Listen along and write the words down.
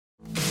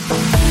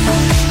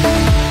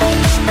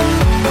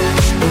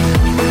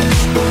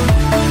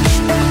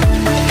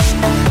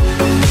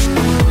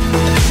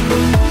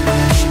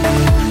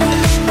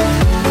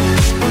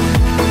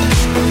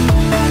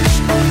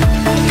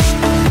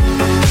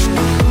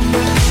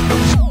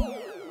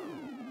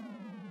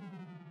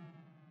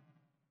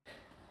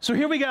So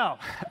here we go.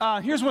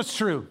 Here's what's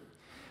true.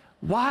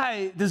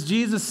 Why does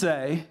Jesus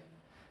say,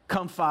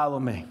 come follow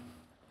me?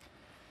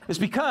 It's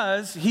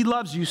because he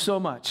loves you so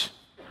much.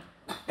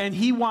 And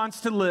he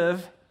wants to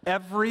live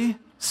every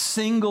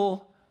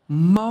single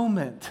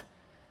moment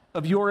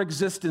of your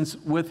existence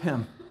with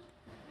him.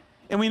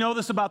 And we know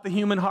this about the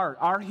human heart.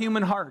 Our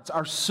human hearts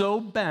are so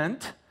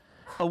bent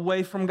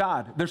away from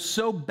God. They're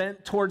so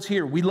bent towards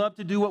here. We love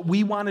to do what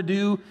we want to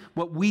do,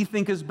 what we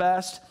think is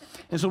best.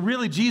 And so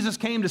really Jesus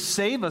came to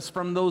save us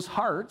from those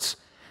hearts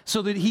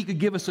so that he could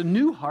give us a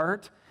new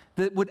heart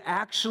that would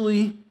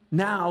actually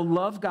now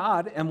love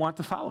God and want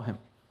to follow him.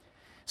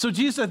 So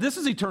Jesus said, this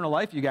is eternal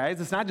life, you guys.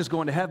 It's not just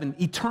going to heaven.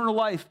 Eternal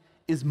life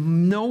is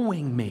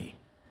knowing me.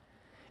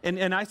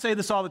 And I say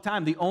this all the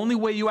time. The only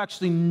way you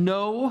actually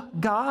know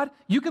God,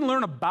 you can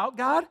learn about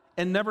God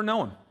and never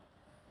know him.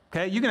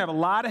 Okay? You can have a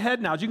lot of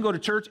head knowledge. You can go to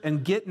church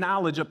and get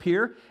knowledge up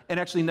here and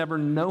actually never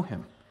know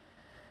him.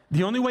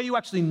 The only way you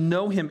actually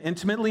know him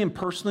intimately and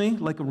personally,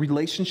 like a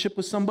relationship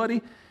with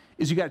somebody,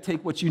 is you got to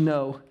take what you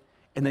know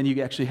and then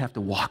you actually have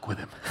to walk with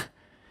him.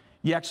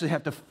 You actually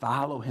have to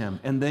follow him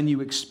and then you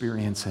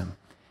experience him.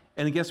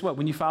 And guess what?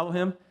 When you follow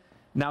him,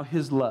 now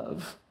his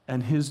love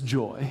and his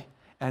joy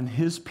and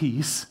his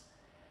peace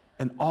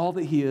and all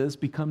that he is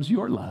becomes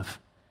your love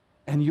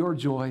and your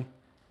joy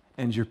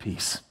and your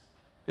peace.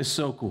 It's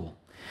so cool.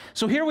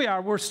 So here we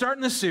are. We're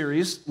starting this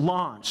series,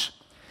 Launch,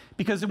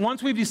 because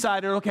once we've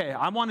decided, okay,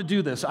 I want to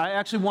do this. I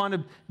actually want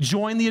to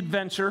join the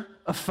adventure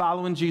of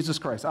following Jesus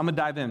Christ. I'm going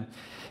to dive in.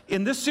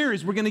 In this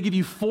series, we're going to give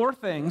you 4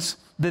 things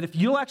that if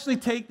you'll actually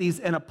take these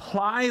and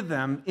apply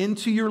them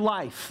into your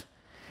life,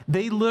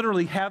 they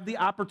literally have the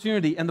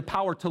opportunity and the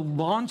power to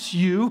launch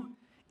you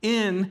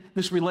in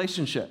this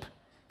relationship.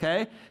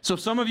 Okay? So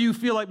some of you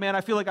feel like, man, I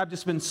feel like I've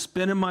just been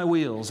spinning my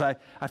wheels. I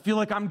feel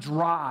like I'm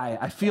dry.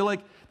 I feel like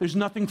there's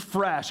nothing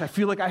fresh. I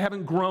feel like I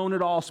haven't grown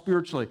at all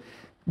spiritually.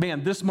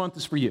 Man, this month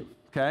is for you.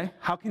 Okay?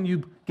 How can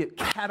you get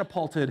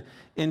catapulted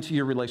into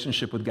your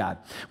relationship with God?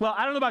 Well,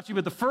 I don't know about you,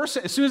 but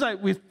as soon as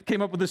we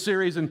came up with this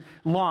series and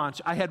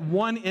launch, I had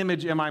one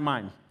image in my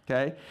mind.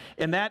 Okay?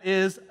 And that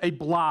is a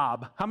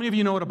blob. How many of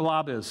you know what a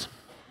blob is?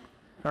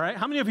 All right?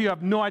 How many of you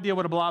have no idea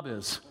what a blob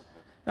is?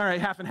 All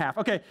right, half and half.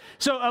 Okay,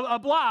 so a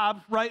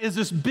blob, right, is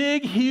this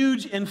big,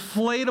 huge,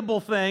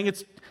 inflatable thing.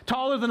 It's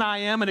taller than I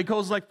am, and it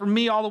goes, like, from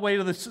me all the way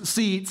to the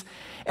seats.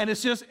 And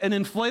it's just an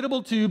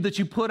inflatable tube that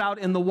you put out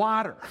in the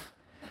water.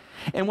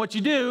 And what you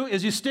do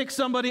is you stick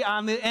somebody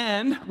on the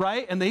end,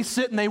 right, and they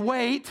sit and they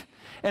wait,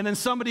 and then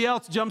somebody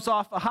else jumps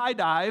off a high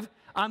dive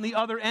on the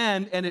other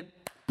end, and it,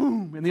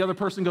 boom, and the other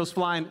person goes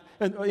flying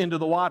into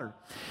the water.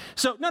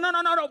 So, no,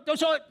 don't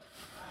show it.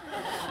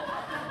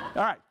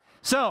 All right,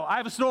 so I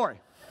have a story.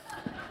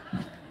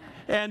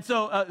 And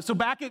so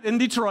back in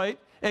Detroit,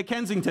 at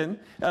Kensington,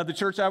 the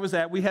church I was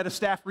at, we had a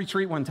staff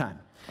retreat one time.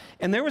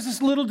 And there was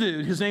this little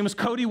dude, his name was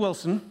Cody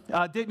Wilson.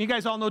 You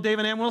guys all know Dave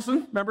and Ann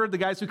Wilson? Remember the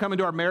guys who come and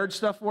do our marriage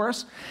stuff for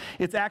us?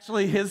 It's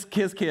actually his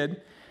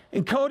kid.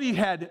 And Cody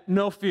had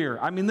no fear.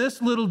 I mean,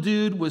 this little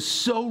dude was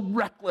so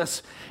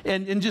reckless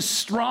and just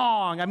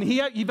strong. I mean, he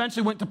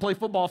eventually went to play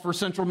football for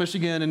Central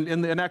Michigan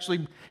and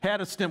actually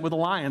had a stint with the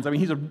Lions. I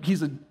mean,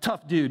 he's a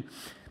tough dude.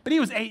 But he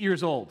was 8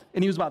 years old,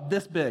 and he was about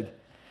this big.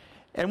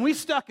 And we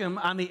stuck him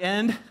on the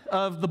end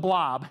of the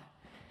blob,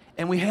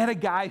 and we had a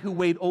guy who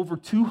weighed over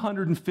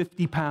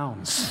 250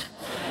 pounds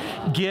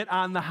get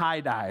on the high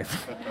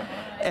dive.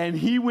 And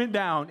he went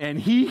down, and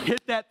he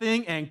hit that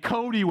thing, and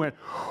Cody went,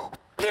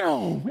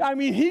 pew! I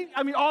mean,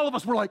 all of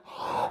us were like,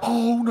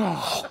 oh,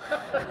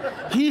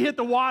 no. He hit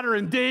the water,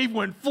 and Dave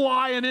went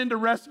flying in to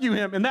rescue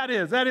him. And that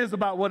is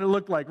about what it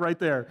looked like right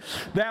there.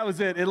 That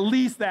was it, at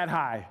least that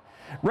high.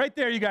 Right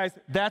there, you guys,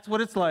 that's what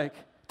it's like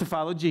to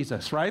follow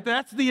Jesus, right?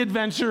 That's the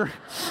adventure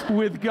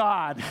with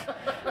God.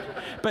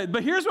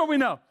 But here's what we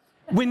know.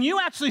 When you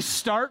actually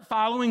start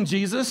following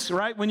Jesus,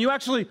 right? When you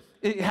actually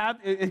have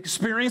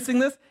experiencing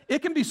this,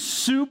 it can be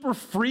super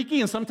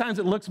freaky, and sometimes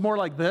it looks more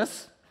like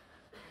this.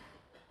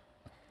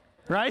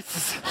 Right?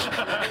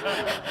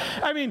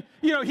 I mean,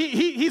 you know,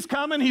 he's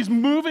coming, he's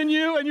moving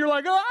you, and you're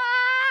like,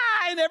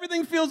 ah, and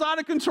everything feels out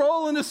of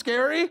control and is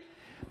scary.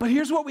 But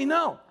here's what we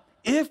know.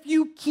 If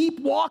you keep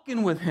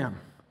walking with him,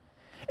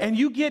 and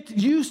you get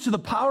used to the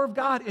power of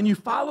God and you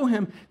follow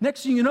him,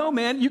 next thing you know,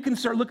 man, you can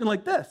start looking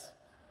like this.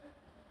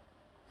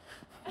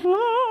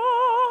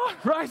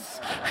 Right?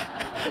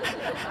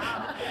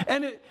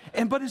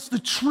 But it's the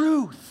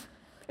truth.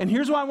 And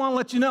here's what I want to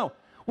let you know.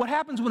 What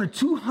happens when a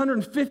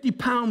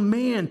 250-pound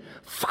man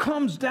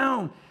comes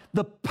down,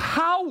 the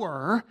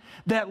power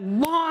that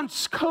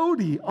launched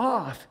Cody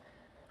off,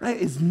 right,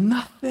 is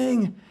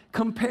nothing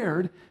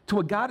compared to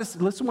what God is.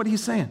 Listen to what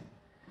he's saying.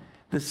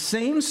 The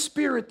same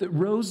Spirit that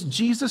rose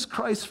Jesus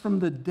Christ from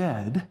the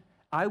dead,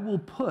 I will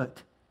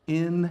put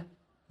in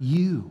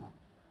you.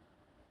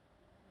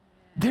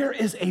 There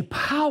is a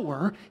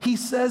power, he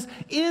says,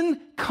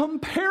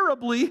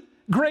 incomparably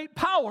great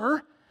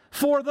power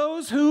for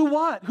those who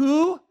what?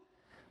 Who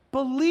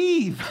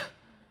believe.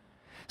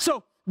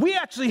 So we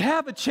actually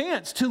have a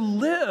chance to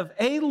live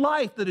a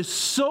life that is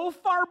so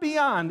far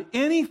beyond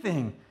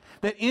anything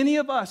that any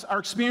of us are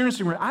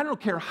experiencing. I don't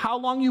care how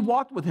long you've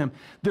walked with him.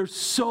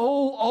 There's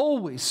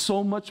always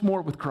so much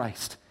more with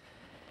Christ.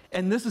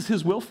 And this is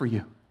his will for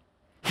you.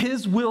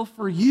 His will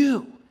for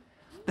you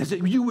is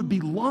that you would be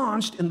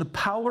launched in the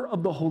power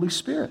of the Holy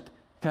Spirit,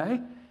 okay?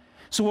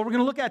 So what we're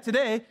going to look at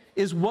today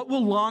is what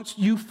will launch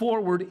you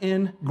forward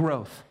in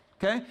growth,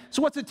 okay?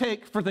 So what's it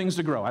take for things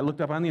to grow? I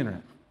looked up on the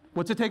internet.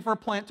 What's it take for a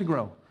plant to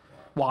grow?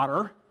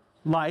 Water,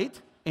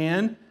 light,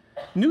 and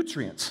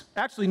nutrients.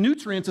 Actually,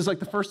 nutrients is like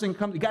the first thing that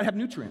comes. You got to have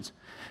nutrients.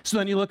 So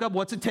then you look up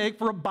what's it take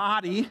for a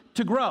body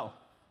to grow?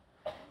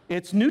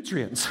 It's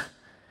nutrients.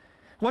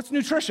 What's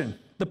nutrition?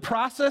 The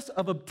process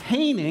of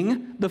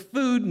obtaining the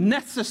food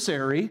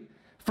necessary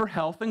for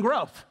health and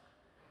growth.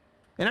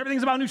 And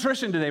everything's about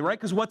nutrition today, right?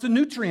 Because what's a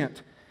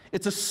nutrient?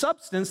 It's a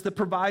substance that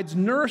provides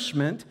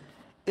nourishment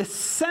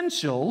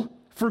essential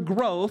for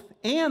growth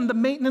and the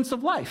maintenance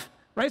of life,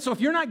 right? So if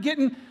you're not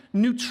getting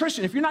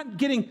nutrition, if you're not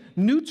getting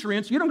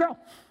nutrients, you don't grow.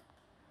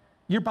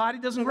 Your body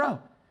doesn't grow.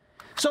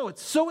 So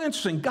it's so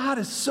interesting. God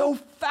is so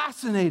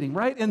fascinating,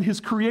 right, in his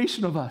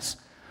creation of us.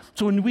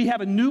 So when we have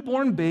a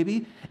newborn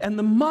baby and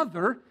the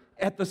mother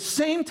at the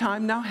same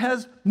time now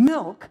has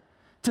milk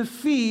to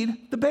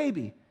feed the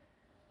baby.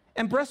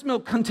 And breast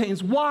milk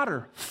contains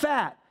water,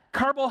 fat,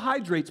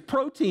 carbohydrates,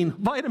 protein,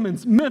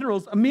 vitamins,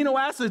 minerals, amino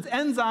acids,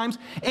 enzymes,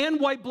 and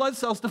white blood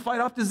cells to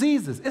fight off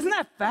diseases. Isn't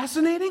that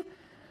fascinating?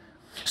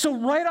 So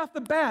right off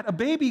the bat, a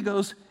baby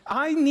goes,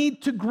 I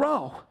need to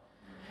grow.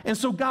 And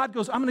so God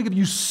goes, I'm going to give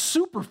you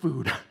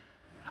superfood.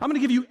 I'm going to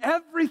give you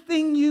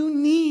everything you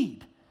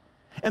need.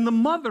 And the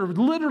mother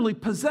literally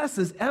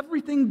possesses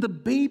everything the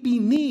baby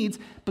needs,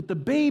 but the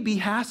baby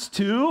has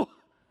to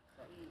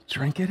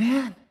drink it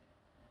in,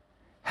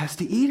 has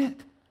to eat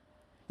it.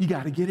 You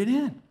got to get it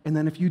in. And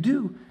then if you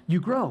do,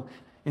 you grow.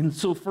 And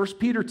so 1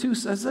 Peter 2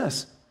 says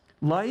this,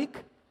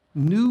 like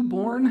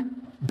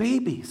newborn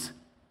babies,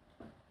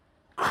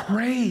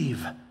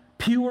 crave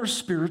pure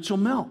spiritual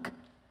milk.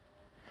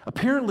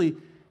 Apparently,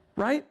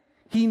 right?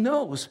 He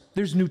knows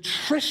there's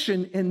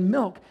nutrition in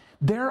milk.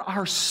 There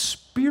are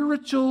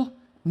spiritual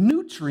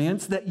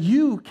nutrients that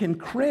you can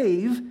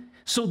crave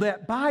so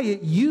that by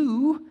it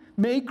you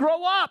may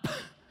grow up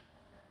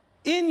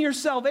in your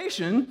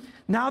salvation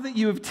now that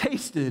you have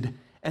tasted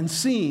and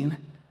seen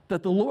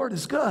that the Lord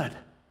is good.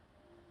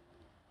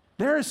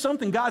 There is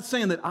something God's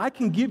saying that I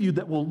can give you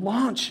that will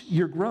launch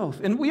your growth.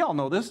 And we all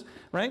know this,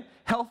 right?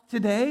 Health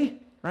today,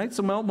 right?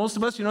 So most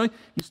of us, you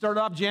start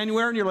off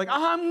January and you're like,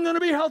 I'm going to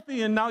be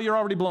healthy, and now you're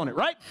already blown it,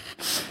 right?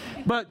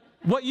 But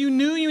what you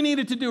knew you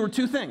needed to do were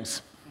two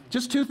things.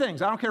 Just two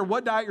things. I don't care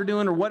what diet you're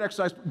doing or what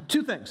exercise.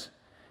 Two things.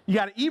 You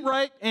got to eat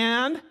right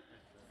and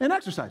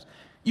exercise.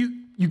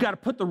 You got to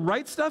put the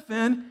right stuff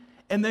in,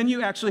 and then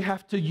you actually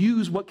have to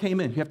use what came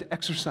in. You have to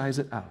exercise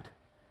it out.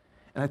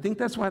 And I think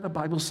that's why the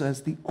Bible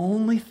says the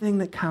only thing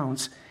that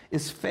counts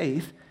is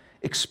faith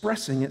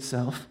expressing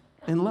itself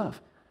in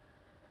love.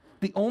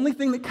 The only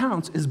thing that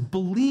counts is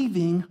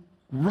believing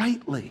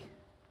rightly.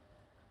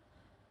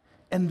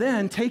 And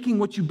then taking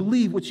what you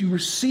believe, what you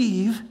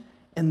receive,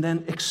 and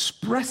then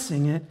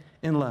expressing it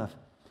in love.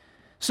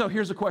 So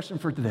here's a question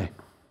for today.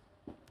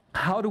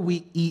 How do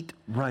we eat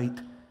right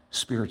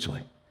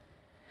spiritually?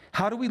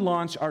 How do we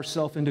launch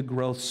ourselves into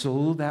growth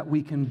so that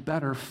we can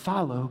better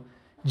follow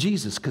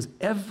Jesus? Because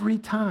every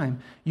time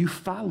you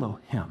follow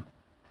him,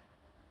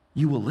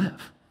 you will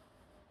live.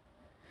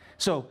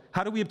 So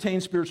how do we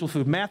obtain spiritual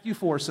food? Matthew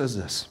 4 says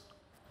this,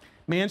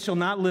 man shall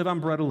not live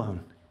on bread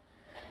alone,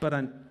 but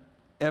on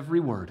every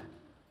word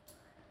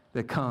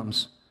that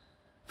comes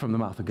from the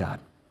mouth of God.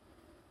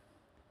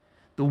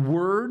 The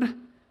word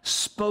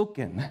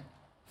spoken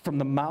from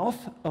the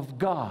mouth of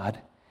God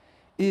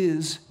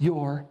is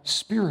your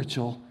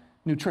spiritual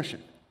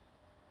nutrition.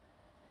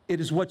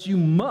 It is what you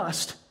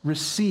must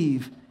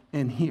receive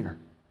and hear.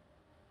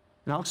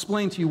 And I'll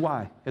explain to you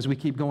why as we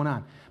keep going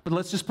on. But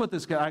let's just put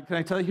this, can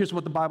I tell you, here's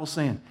what the Bible's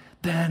saying.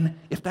 Then,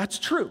 if that's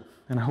true,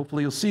 and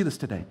hopefully you'll see this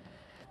today,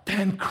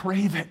 then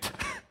crave it.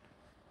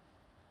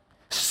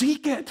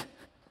 Seek it.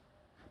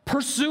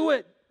 Pursue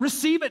it.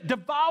 Receive it.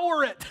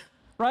 Devour it.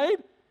 Right?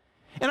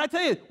 And I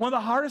tell you, one of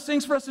the hardest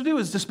things for us to do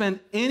is to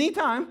spend any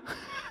time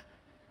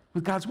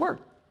with God's Word.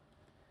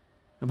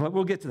 But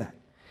we'll get to that.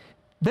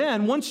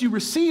 Then, once you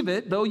receive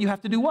it, though, you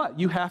have to do what?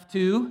 You have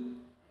to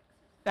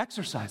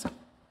exercise it.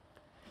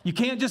 You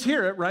can't just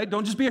hear it, right?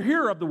 Don't just be a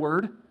hearer of the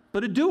Word,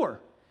 but a doer.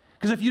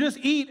 Because if you just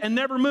eat and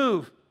never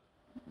move,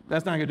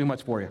 that's not going to do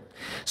much for you.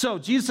 So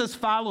Jesus says,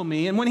 follow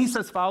me. And when he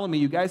says follow me,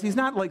 you guys, he's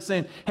not like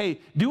saying,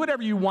 hey, do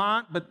whatever you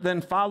want, but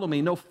then follow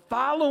me. No,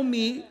 follow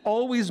me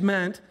always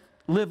meant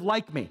live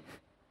like me.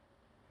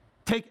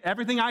 Take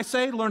everything I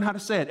say, learn how to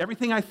say it.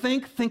 Everything I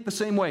think the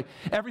same way.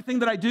 Everything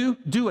that I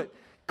do it.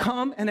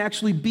 Come and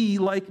actually be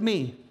like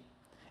me.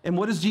 And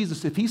what is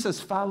Jesus? If he says,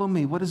 follow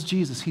me, what is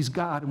Jesus? He's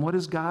God. And what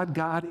is God?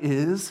 God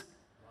is,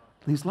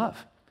 he's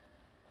love.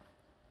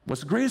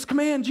 What's the greatest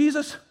command,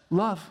 Jesus?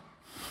 Love.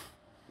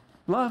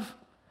 Love.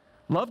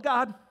 Love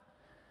God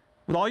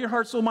with all your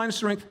heart, soul, mind, and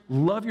strength.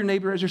 Love your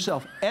neighbor as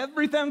yourself.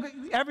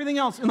 Everything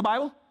else in the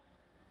Bible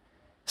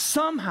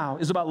somehow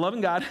is about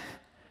loving God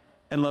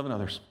and loving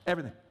others.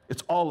 Everything.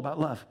 It's all about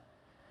love.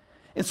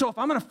 And so if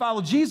I'm going to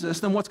follow Jesus,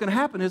 then what's going to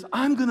happen is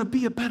I'm going to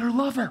be a better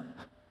lover.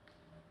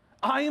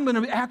 I am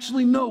going to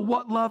actually know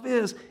what love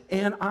is,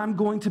 and I'm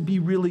going to be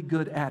really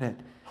good at it.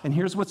 And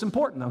here's what's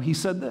important, though. He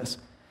said this: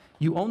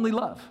 you only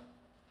love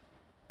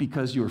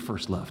because you were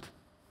first loved.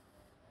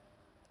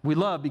 We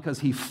love because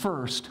he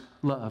first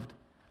loved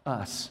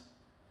us.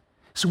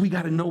 So we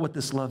got to know what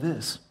this love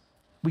is.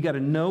 We got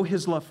to know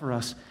his love for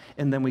us,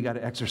 and then we got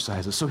to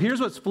exercise it. So here's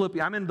what's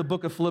Philippians. I'm in the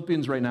book of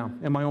Philippians right now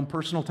in my own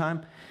personal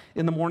time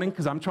in the morning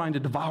because I'm trying to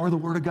devour the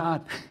word of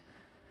God.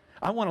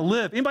 I want to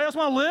live. Anybody else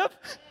want to live?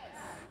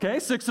 Okay,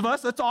 6 of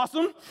us. That's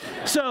awesome.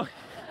 So,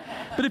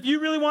 but if you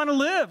really want to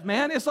live,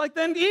 man, it's like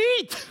then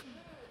eat.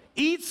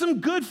 Eat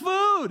some good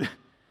food.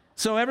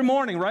 So every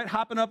morning, right,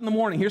 hopping up in the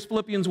morning, here's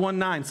Philippians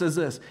 1:9 says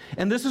this,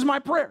 and this is my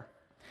prayer,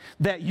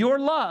 that your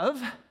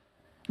love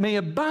may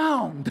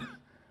abound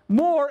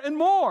more and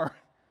more.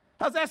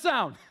 How's that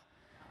sound?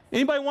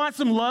 Anybody want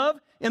some love?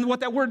 And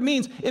what that word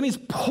means, it means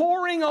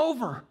pouring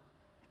over.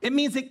 It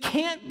means it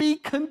can't be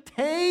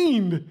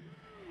contained.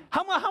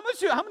 How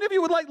many of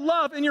you would like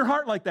love in your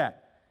heart like that?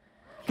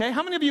 Okay,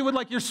 how many of you would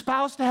like your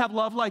spouse to have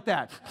love like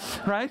that,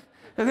 right?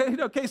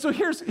 Okay, so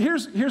here's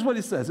what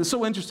it says. It's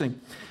so interesting.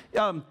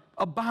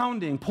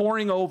 Abounding,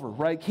 pouring over,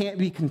 right? Can't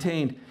be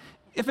contained.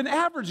 If an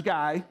average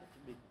guy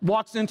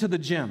walks into the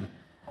gym,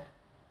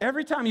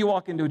 every time you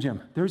walk into a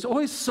gym, there's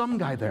always some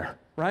guy there,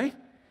 right?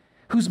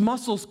 Whose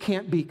muscles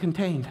can't be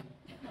contained.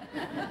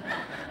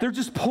 They're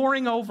just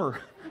pouring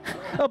over,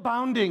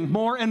 abounding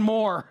more and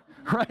more,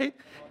 right?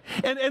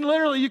 And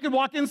literally you could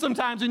walk in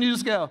sometimes and you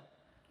just go,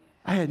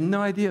 I had no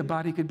idea a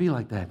body could be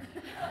like that.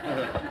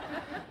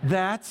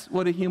 That's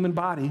what a human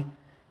body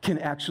can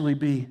actually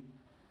be.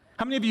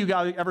 How many of you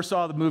guys ever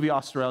saw the movie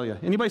Australia?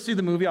 Anybody see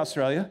the movie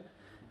Australia?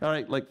 All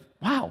right, like,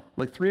 wow,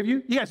 like 3 of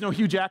you? You guys know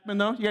Hugh Jackman,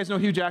 though? You guys know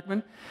Hugh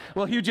Jackman?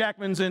 Well, Hugh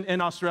Jackman's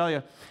in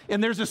Australia,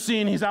 and there's a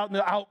scene, he's out in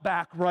the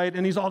outback, right,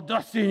 and he's all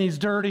dusty and he's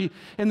dirty,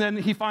 and then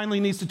he finally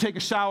needs to take a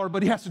shower,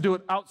 but he has to do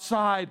it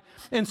outside,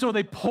 and so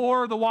they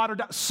pour the water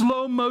down,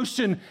 slow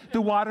motion,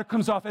 the water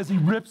comes off as he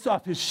rips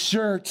off his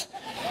shirt,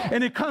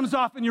 and it comes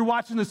off, and you're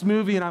watching this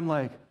movie, and I'm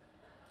like,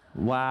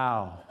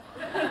 wow.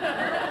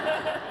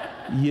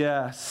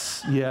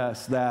 Yes,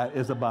 that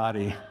is a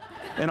body.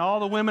 And all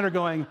the women are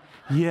going,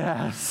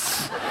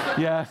 yes,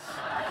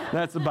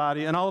 that's a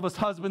body. And all of us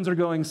husbands are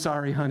going,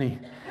 sorry, honey,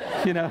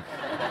 you know.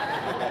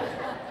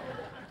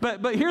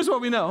 But here's what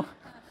we know.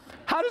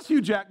 How does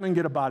Hugh Jackman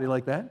get a body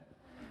like that?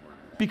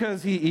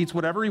 Because he eats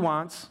whatever he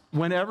wants,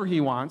 whenever he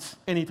wants,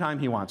 anytime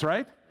he wants,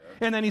 right?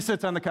 And then he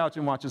sits on the couch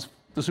and watches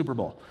the Super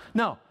Bowl.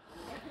 No,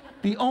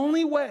 the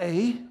only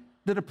way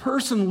that a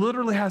person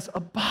literally has a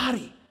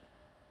body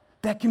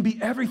that can be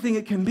everything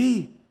it can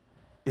be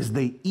is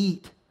they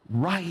eat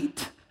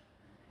right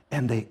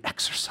and they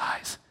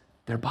exercise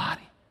their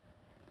body.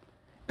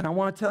 And I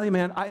want to tell you,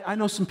 man, I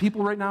know some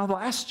people right now,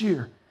 last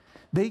year,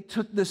 they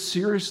took this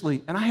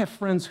seriously, and I have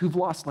friends who've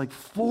lost like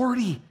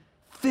 40,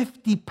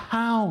 50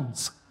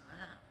 pounds.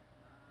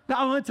 Now,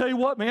 I want to tell you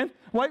what, man,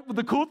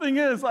 the cool thing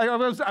is, I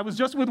was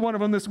just with one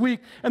of them this week,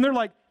 and they're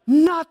like,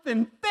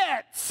 nothing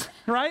fits,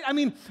 right? I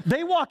mean,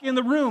 they walk in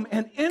the room,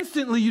 and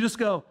instantly you just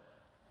go,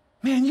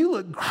 man, you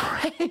look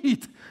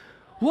great.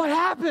 What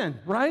happened,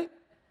 right?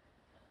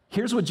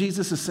 Here's what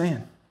Jesus is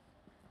saying.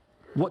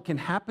 What can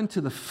happen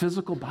to the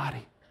physical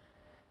body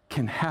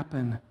can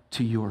happen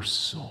to your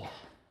soul.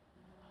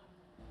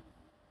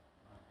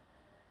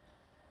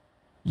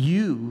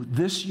 You,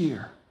 this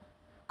year,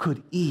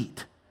 could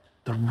eat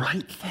the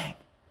right thing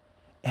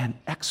and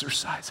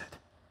exercise it.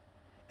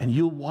 And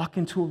you'll walk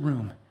into a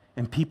room,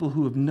 and people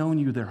who have known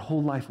you their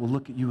whole life will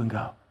look at you and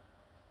go,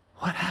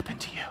 what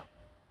happened to you?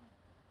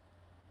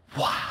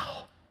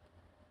 Wow,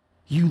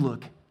 you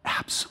look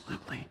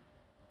absolutely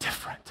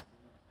different.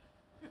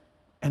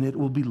 And it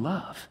will be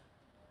love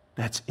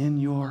that's in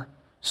your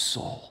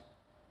soul.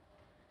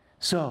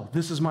 So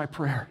this is my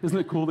prayer. Isn't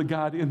it cool that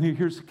God, and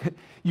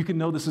you can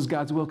know this is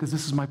God's will because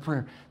this is my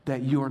prayer,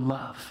 that your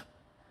love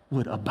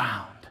would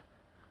abound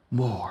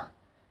more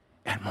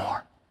and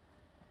more.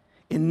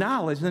 In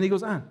knowledge, and then he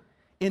goes on,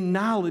 in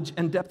knowledge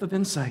and depth of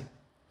insight,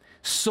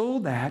 so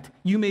that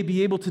you may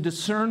be able to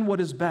discern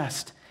what is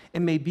best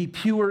and may be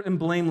pure and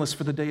blameless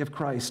for the day of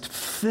Christ,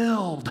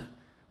 filled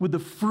with the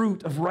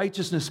fruit of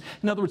righteousness.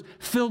 In other words,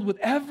 filled with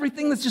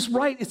everything that's just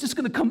right. It's just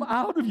going to come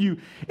out of you,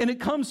 and it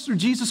comes through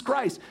Jesus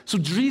Christ. So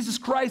Jesus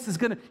Christ is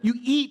going to, you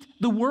eat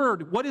the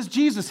Word. What is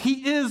Jesus?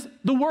 He is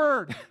the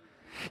Word.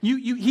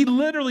 He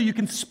literally, you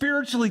can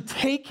spiritually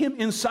take him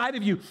inside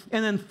of you,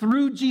 and then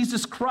through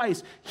Jesus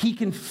Christ, he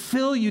can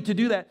fill you to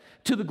do that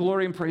to the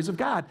glory and praise of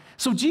God.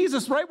 So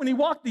Jesus, right, when he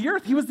walked the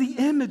earth, he was the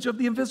image of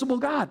the invisible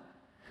God.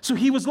 So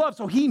he was love.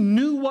 So he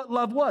knew what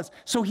love was.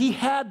 So he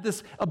had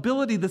this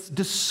ability, this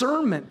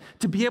discernment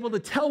to be able to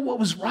tell what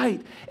was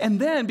right. And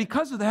then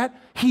because of that,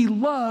 he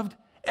loved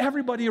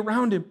everybody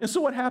around him. And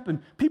so what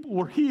happened? People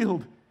were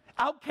healed.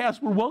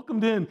 Outcasts were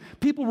welcomed in.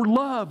 People were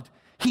loved.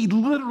 He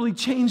literally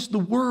changed the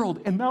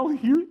world. And now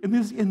here, and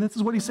this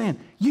is what he's saying.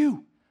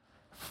 You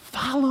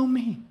follow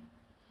me.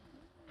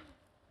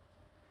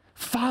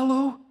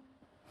 Follow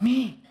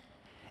me,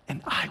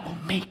 and I will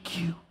make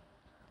you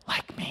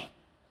like me.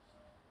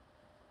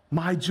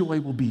 My joy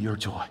will be your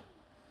joy.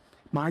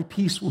 My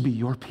peace will be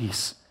your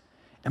peace.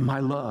 And my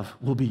love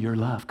will be your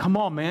love. Come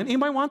on, man.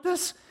 Anybody want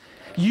this?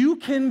 You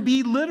can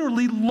be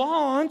literally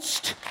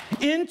launched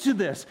into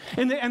this.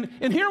 And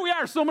here we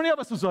are. So many of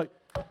us is like,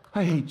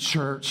 I hate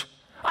church.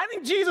 I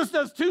think Jesus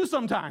does too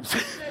sometimes.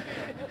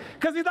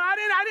 Because he thought,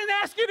 I didn't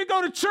ask you to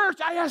go to church.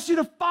 I asked you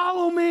to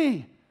follow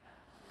me.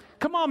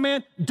 Come on,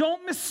 man.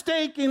 Don't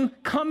mistake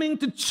coming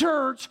to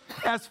church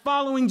as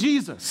following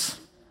Jesus.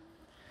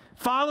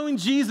 Following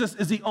Jesus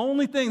is the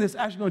only thing that's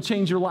actually going to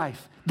change your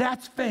life.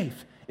 That's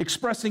faith,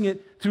 expressing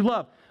it through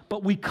love.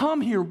 But we come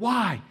here,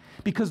 why?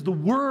 Because the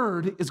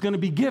word is going to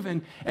be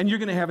given, and you're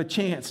going to have a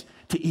chance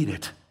to eat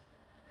it,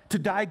 to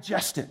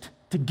digest it,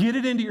 to get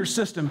it into your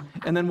system,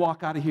 and then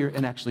walk out of here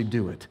and actually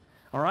do it.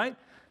 All right?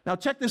 Now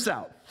check this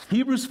out.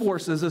 Hebrews 4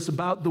 says this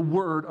about the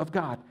word of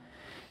God.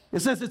 It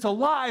says it's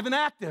alive and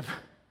active.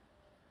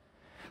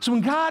 So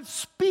when God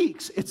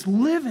speaks, it's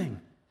living.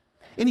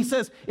 And he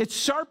says it's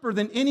sharper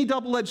than any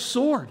double-edged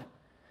sword.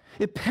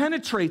 It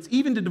penetrates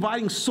even to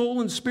dividing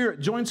soul and spirit,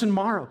 joints and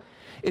marrow.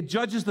 It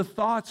judges the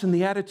thoughts and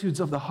the attitudes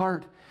of the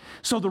heart.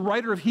 So the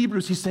writer of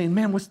Hebrews, he's saying,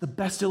 man, what's the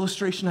best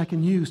illustration I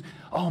can use?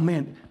 Oh,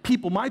 man,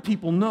 my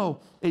people know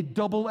a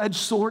double-edged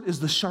sword is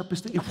the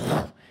sharpest.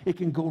 It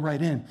can go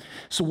right in.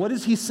 So what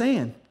is he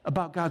saying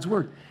about God's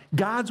word?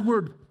 God's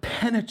word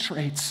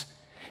penetrates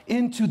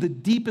into the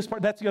deepest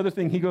part. That's the other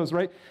thing he goes,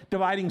 right?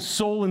 Dividing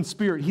soul and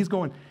spirit. He's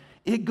going,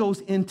 it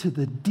goes into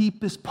the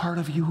deepest part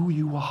of you, who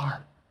you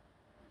are.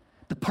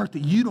 The part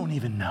that you don't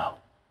even know.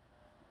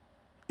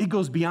 It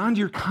goes beyond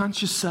your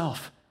conscious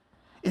self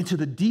into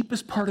the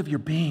deepest part of your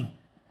being.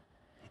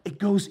 It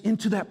goes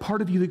into that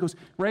part of you that goes,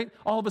 right?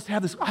 All of us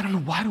have this, I don't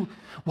know,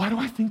 why do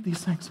I think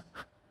these things?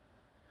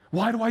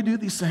 Why do I do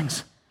these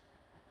things?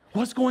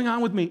 What's going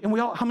on with me? And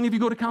how many of you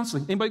go to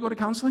counseling? Anybody go to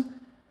counseling?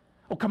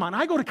 Oh, come on,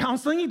 I go to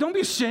counseling. Don't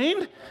be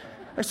ashamed.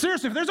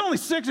 Seriously, if there's only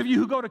 6 of you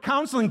who go to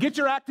counseling, get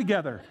your act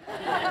together.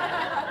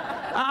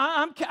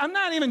 I'm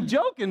not even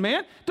joking,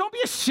 man. Don't be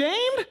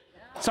ashamed.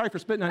 Sorry for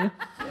spitting on you.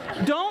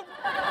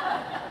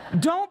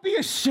 Don't be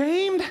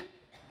ashamed.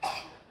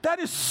 That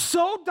is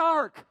so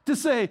dark to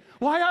say,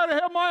 well, I ought to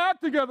have my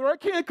act together. I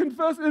can't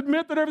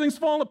admit that everything's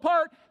falling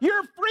apart.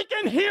 You're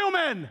freaking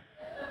human.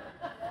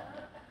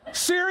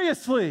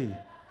 Seriously.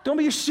 Don't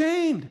be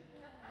ashamed.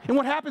 And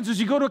what happens is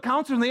you go to a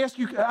counselor and they ask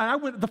you,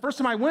 the first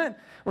time I went,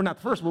 or not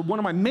the first, but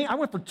I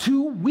went for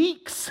 2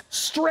 weeks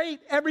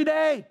straight every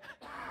day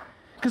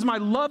because my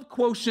love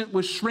quotient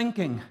was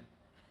shrinking.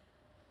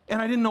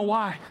 And I didn't know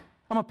why.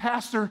 I'm a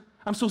pastor.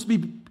 I'm supposed to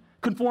be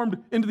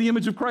conformed into the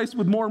image of Christ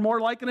with more and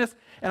more likeness,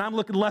 and I'm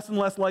looking less and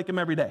less like him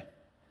every day.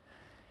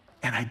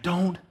 And I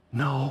don't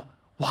know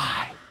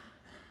why.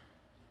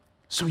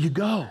 So you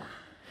go,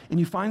 and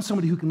you find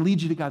somebody who can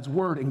lead you to God's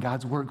word, and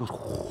God's word goes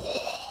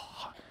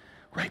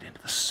right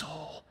into the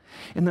soul.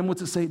 And then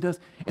what's it say it does?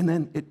 And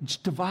then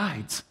it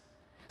divides.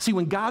 See,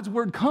 when God's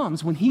word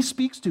comes, when he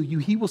speaks to you,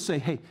 he will say,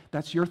 hey,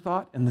 that's your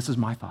thought, and this is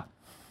my thought.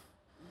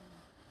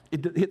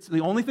 It's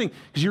the only thing,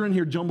 because you're in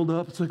here jumbled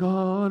up. It's like,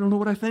 oh, I don't know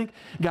what I think.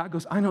 God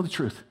goes, I know the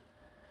truth.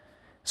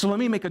 So let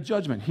me make a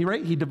judgment.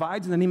 He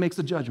divides and then he makes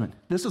a judgment.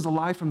 This is a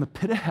lie from the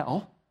pit of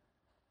hell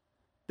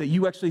that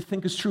you actually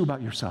think is true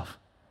about yourself.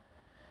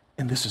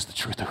 And this is the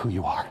truth of who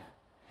you are.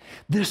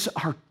 These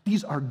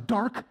are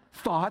dark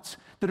thoughts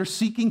that are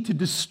seeking to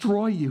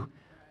destroy you.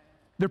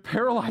 They're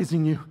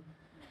paralyzing you.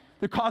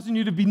 They're causing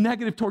you to be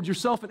negative towards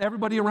yourself and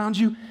everybody around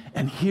you.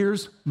 And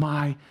here's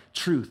my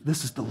truth.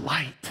 This is the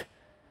light.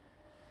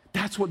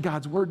 That's what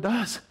God's word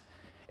does.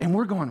 And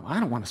we're going, well, I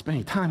don't want to spend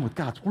any time with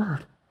God's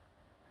word.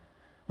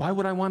 Why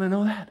would I want to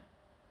know that?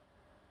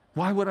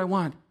 Why would I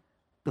want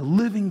the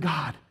living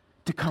God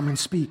to come and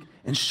speak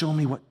and show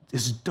me what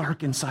is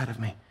dark inside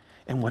of me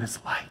and what is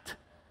light?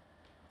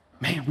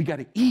 Man, we got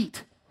to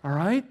eat, all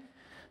right?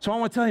 So I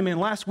want to tell you, man,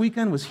 last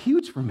weekend was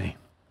huge for me,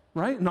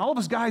 right? And all of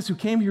us guys who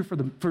came here for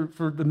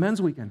the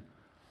men's weekend.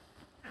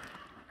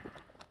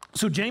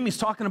 So Jamie's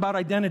talking about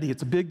identity.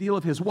 It's a big deal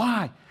of his.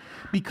 Why?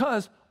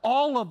 Because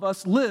all of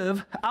us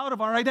live out of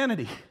our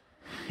identity.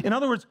 In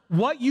other words,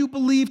 what you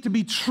believe to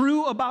be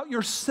true about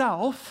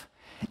yourself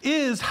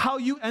is how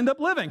you end up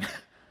living.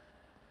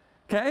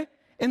 Okay?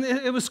 And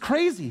it was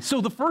crazy. So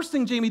the first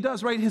thing Jamie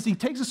does, right, is he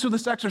takes us through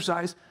this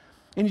exercise,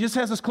 and he just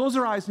has us close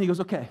our eyes, and he goes,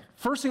 okay,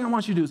 first thing I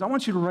want you to do is I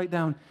want you to write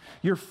down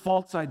your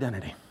false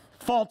identity.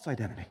 False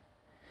identity.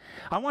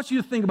 I want you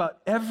to think about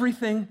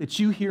everything that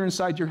you hear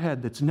inside your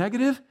head that's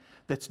negative,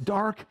 that's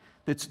dark,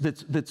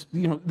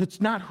 that's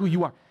not who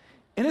you are.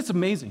 And it's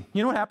amazing.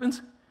 You know what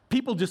happens?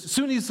 People just, as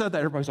soon as he said that,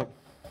 everybody's like,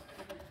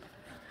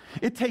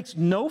 it takes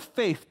no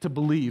faith to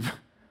believe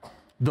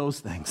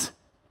those things.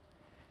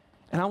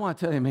 And I want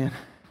to tell you, man,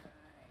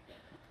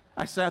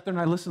 I sat there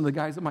and I listened to the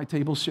guys at my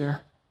table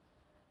share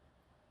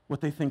what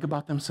they think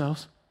about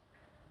themselves.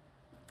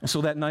 And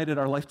so that night at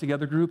our Life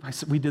Together group,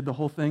 we did the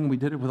whole thing. We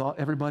did it with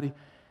everybody.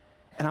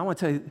 And I want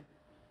to tell you,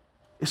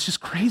 it's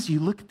just crazy.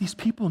 You look at these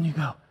people and you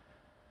go,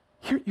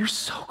 you're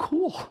so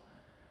cool.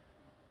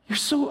 You're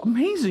so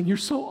amazing.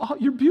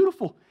 You're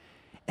beautiful.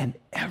 And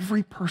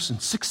every person,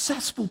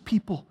 successful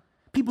people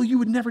you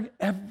would never,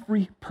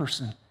 every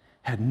person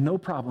had no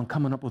problem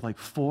coming up with like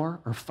 4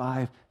 or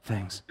 5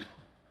 things.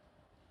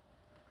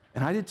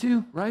 And I did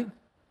too, right?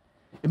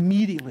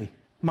 Immediately,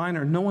 mine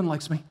are, no one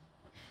likes me.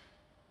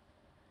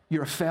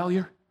 You're a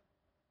failure.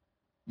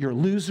 You're a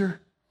loser.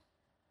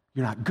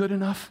 You're not good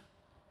enough.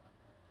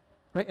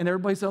 Right? And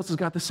everybody else has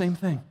got the same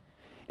thing.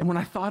 And when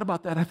I thought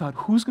about that, I thought,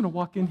 who's going to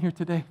walk in here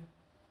today?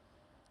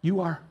 You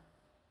are.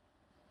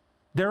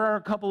 There are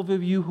a couple of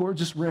you who are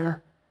just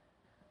rare.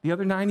 The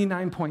other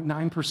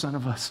 99.9%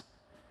 of us,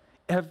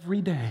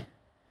 every day,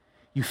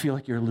 you feel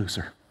like you're a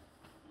loser.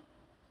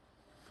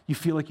 You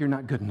feel like you're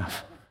not good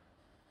enough.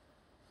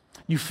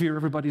 You fear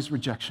everybody's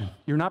rejection.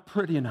 You're not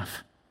pretty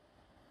enough.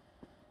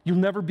 You'll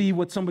never be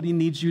what somebody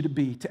needs you to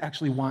be to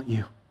actually want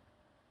you.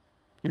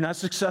 You're not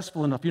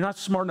successful enough. You're not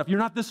smart enough. You're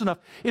not this enough.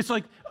 It's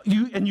like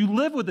you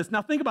live with this.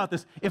 Now think about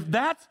this. If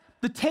that's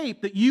the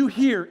tape that you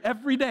hear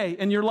every day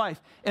in your life,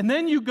 and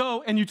then you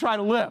go and you try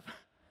to live.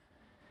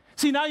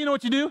 See, now you know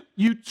what you do?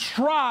 You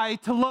try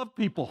to love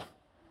people.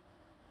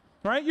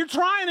 Right? You're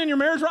trying in your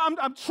marriage.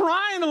 I'm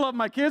trying to love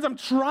my kids. I'm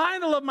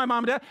trying to love my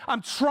mom and dad.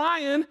 I'm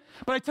trying.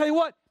 But I tell you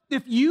what,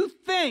 if you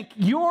think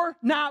you're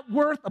not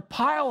worth a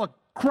pile of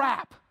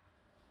crap,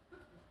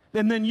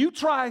 and then you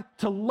try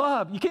to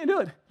love, you can't do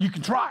it. You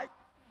can try.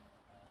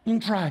 You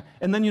can try.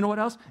 And then you know what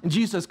else? And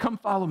Jesus says, come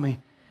follow me.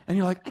 And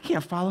you're like, I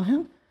can't follow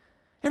him.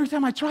 Every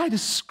time I try to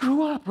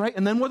screw up, right?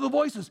 And then what are the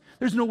voices?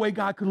 There's no way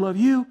God could love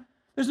you.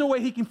 There's no way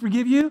he can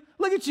forgive you.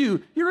 Look at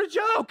you. You're a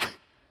joke.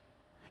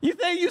 You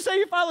say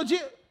you follow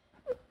Jesus.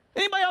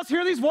 Anybody else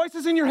hear these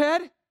voices in your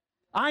head?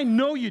 I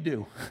know you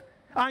do.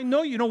 I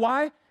know you know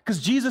why? Because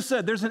Jesus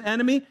said there's an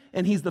enemy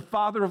and he's the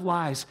father of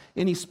lies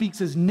and he speaks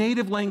his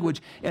native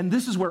language. And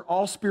this is where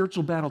all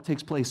spiritual battle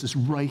takes place, is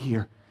right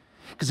here.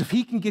 Because if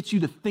he can get you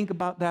to think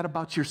about that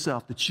about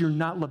yourself, that you're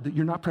not loved, that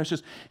you're not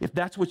precious, if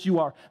that's what you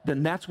are,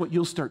 then that's what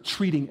you'll start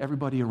treating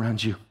everybody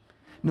around you,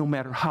 no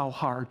matter how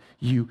hard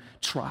you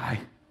try.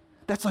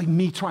 That's like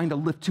me trying to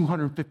lift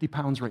 250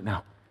 pounds right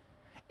now.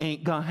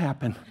 Ain't gonna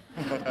happen.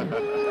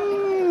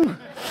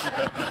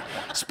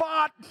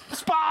 Spot,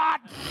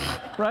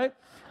 right?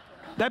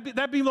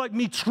 That'd be like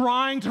me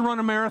trying to run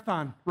a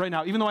marathon right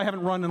now, even though I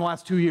haven't run in the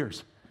last 2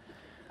 years.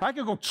 I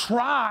could go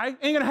try,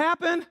 ain't gonna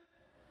happen.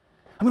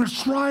 I'm gonna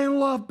try and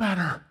love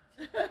better.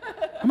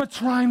 I'm gonna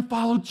try and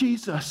follow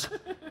Jesus.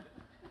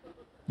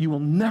 You will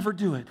never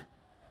do it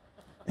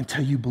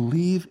until you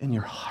believe in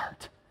your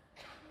heart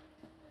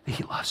that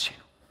he loves you.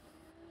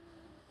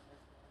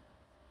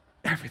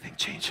 Everything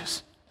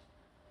changes.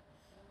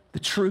 The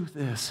truth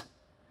is,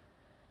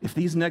 if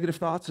these negative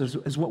thoughts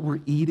is what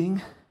we're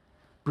eating,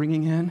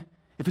 bringing in,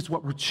 if it's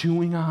what we're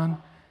chewing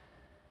on,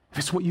 if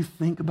it's what you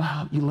think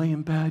about, you lay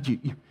in bed,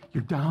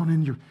 you're down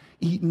and you're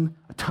eating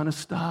a ton of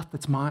stuff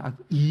that's mine, I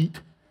eat.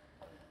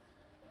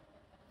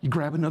 You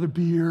grab another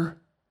beer,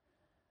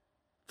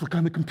 flick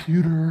on the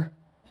computer.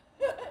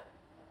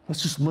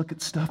 Let's just look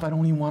at stuff I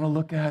don't even want to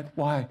look at.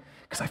 Why?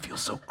 Because I feel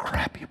so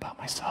crappy about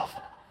myself.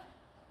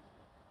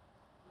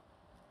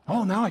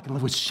 Oh, now I can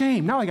live with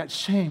shame. Now I got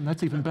shame.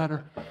 That's even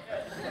better.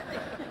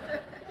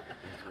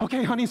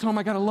 Okay, honey's home.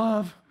 I got to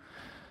love.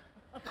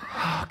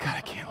 Oh, God,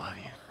 I can't love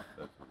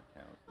you.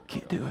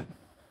 Can't do it.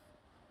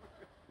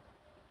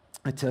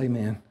 I tell you,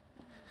 man.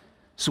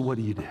 So what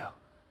do you do?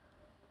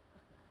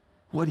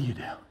 What do?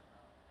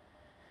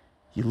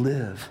 You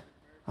live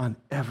on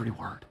every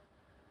word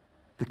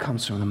that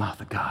comes from the mouth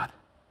of God.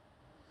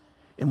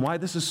 And why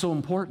this is so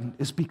important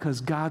is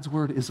because God's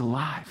word is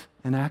alive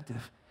and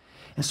active.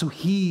 And so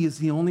he is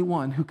the only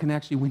one who can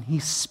actually, when he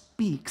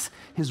speaks,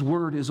 his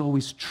word is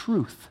always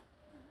truth.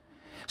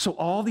 So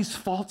all these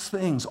false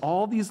things,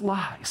 all these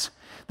lies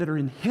that are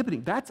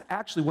inhibiting, that's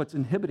actually what's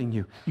inhibiting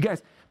you. You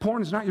guys,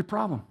 porn is not your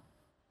problem,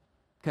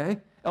 okay?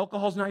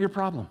 Alcohol is not your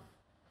problem.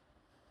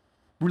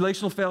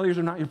 Relational failures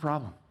are not your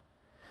problem.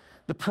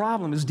 The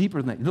problem is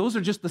deeper than that. Those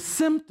are just the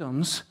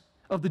symptoms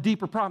of the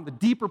deeper problem. The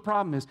deeper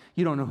problem is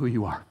you don't know who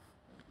you are.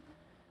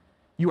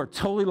 You are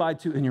totally lied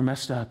to and you're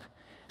messed up.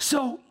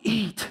 So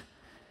eat.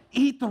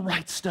 Eat the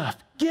right stuff.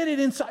 Get it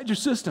inside your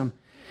system.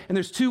 And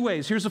there's 2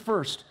 ways. Here's the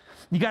first.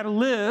 You got to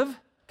live,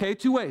 okay,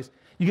 2 ways.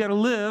 You got to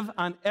live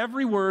on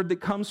every word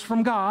that comes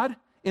from God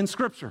in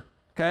Scripture,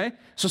 okay?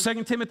 So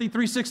 2 Timothy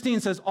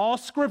 3:16 says all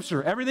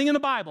Scripture, everything in the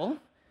Bible,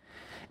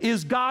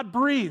 is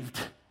God-breathed,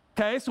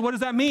 okay? So what does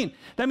that mean?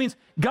 That means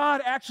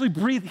God actually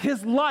breathed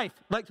his life.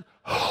 Like,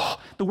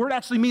 the word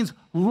actually means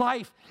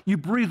life. You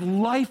breathe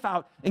life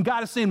out. And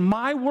God is saying,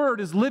 my word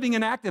is living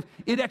and active.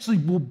 It actually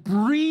will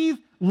breathe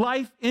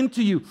life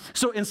into you.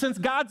 So, and since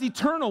God's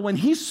eternal, when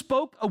he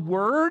spoke a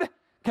word,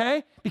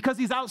 okay, because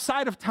he's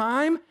outside of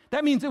time,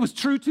 that means it was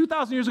true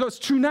 2,000 years ago, it's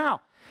true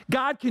now.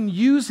 God can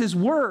use his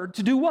word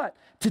to do what?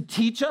 To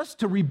teach us,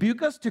 to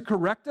rebuke us, to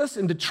correct us,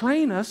 and to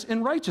train us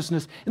in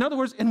righteousness. In other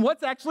words, in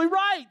what's actually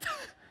right.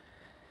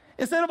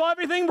 Instead of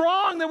everything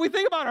wrong that we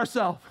think about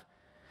ourselves.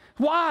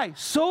 Why?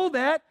 So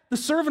that the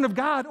servant of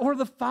God or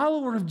the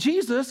follower of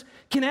Jesus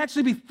can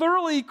actually be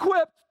thoroughly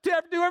equipped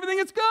to do everything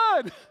that's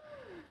good.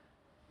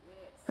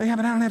 Yeah,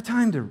 but I don't have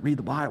time to read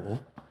the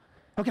Bible.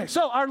 Okay,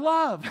 so our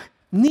love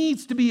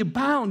needs to be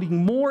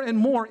abounding more and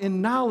more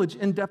in knowledge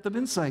and depth of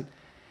insight.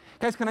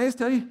 Guys, can I just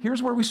tell you,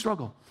 here's where we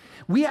struggle.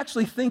 We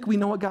actually think we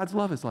know what God's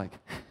love is like,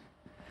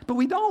 but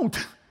we don't.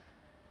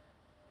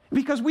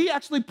 Because we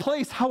actually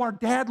place how our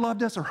dad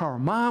loved us or how our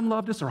mom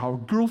loved us or how our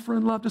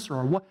girlfriend loved us or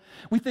our what.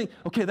 We think,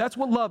 okay, that's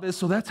what love is,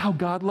 so that's how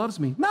God loves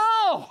me.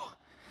 No!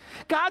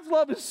 God's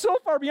love is so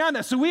far beyond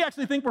that. So we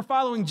actually think we're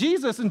following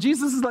Jesus, and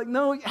Jesus is like,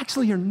 no,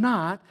 actually you're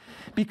not,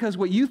 because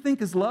what you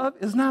think is love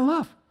is not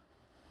love.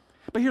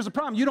 But here's the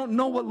problem. You don't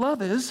know what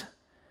love is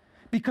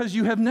because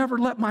you have never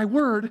let my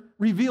word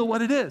reveal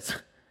what it is.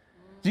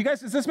 Do you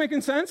guys, is this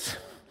making sense?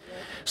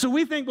 So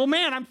we think, well,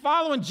 man, I'm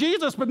following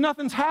Jesus, but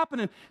nothing's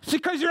happening. It's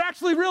because you're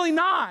actually really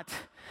not.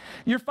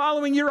 You're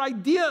following your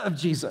idea of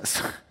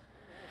Jesus.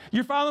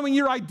 You're following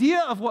your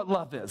idea of what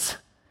love is,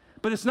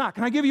 but it's not.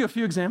 Can I give you a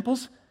few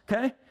examples,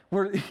 okay,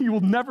 where you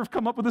will never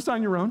come up with this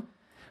on your own?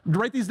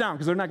 Write these down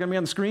because they're not going to be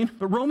on the screen.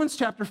 But Romans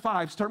chapter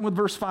 5, starting with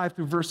verse 5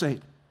 through verse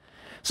 8,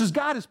 says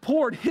God has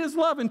poured his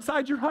love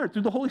inside your heart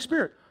through the Holy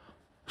Spirit.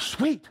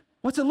 Sweet.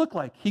 What's it look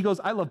like? He goes,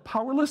 I love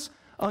powerless,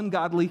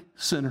 ungodly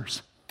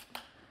sinners.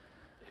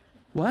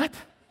 What?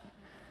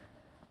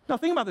 Now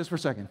think about this for a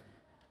second.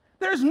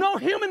 There's no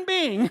human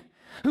being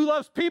who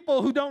loves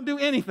people who don't do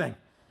anything,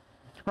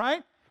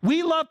 right?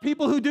 We love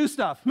people who do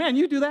stuff. Man,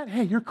 you do that?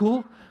 Hey, you're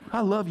cool.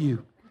 I love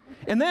you.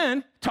 And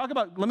then talk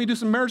about, let me do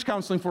some marriage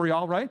counseling for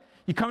y'all, right?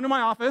 You come to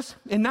my office,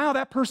 and now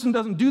that person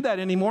doesn't do that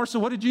anymore, so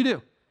what did you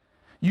do?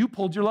 You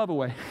pulled your love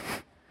away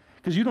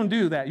because you don't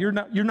do that. You're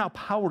now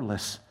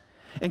powerless.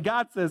 And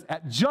God says,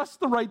 at just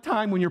the right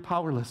time when you're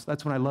powerless,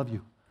 that's when I love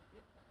you.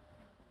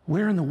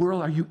 Where in the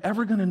world are you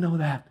ever going to know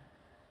that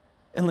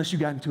unless you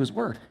got into his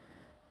word?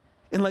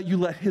 And you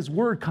let his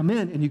word come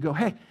in and you go,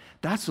 hey,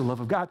 that's the love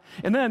of God.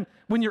 And then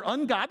when you're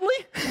ungodly,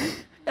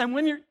 and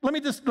when let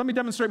me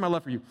demonstrate my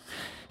love for you.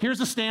 Here's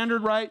the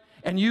standard, right?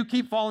 And you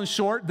keep falling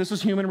short. This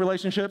is human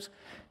relationships.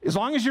 As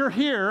long as you're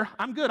here,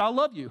 I'm good. I'll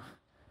love you.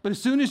 But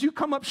as soon as you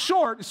come up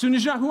short, as soon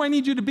as you're not who I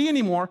need you to be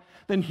anymore,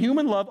 then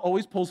human love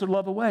always pulls their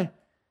love away.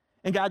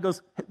 And God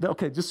goes,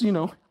 okay, just so you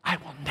know, I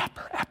will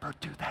never, ever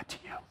do that to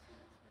you.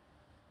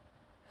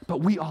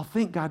 But we all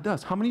think God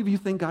does. How many of you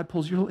think God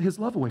pulls his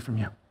love away from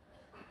you?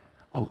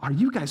 Oh, are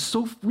you guys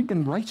so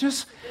freaking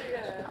righteous?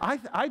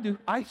 I do.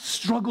 I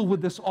struggle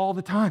with this all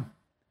the time.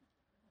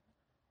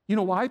 You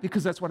know why?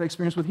 Because that's what I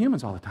experience with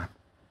humans all the time.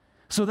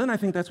 So then I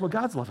think that's what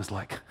God's love is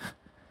like.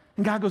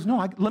 And God goes,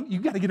 no, you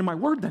got to get in my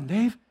word then,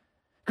 Dave.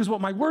 Because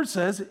what my word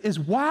says is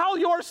while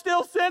you're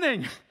still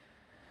sinning,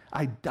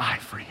 I die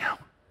for you.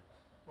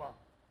 Wow.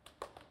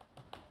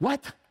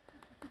 What?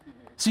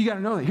 So you got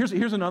to know that.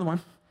 Here's another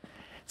one.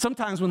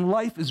 Sometimes when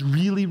life is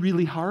really,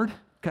 really hard,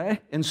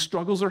 okay, and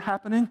struggles are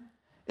happening,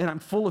 and I'm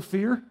full of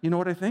fear, you know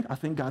what I think? I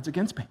think God's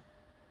against me.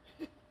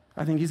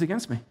 I think he's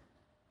against me.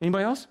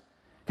 Anybody else?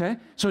 Okay?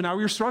 So now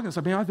you're struggling.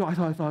 So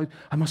I thought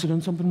I must have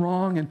done something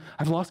wrong, and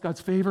I've lost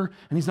God's favor,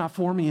 and he's not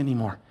for me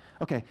anymore.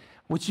 Okay,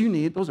 what you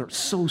need, those are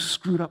so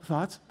screwed up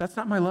thoughts. That's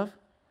not my love.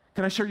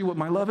 Can I share you what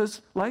my love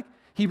is like?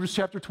 Hebrews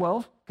chapter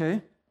 12,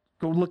 okay?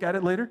 Go look at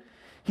it later.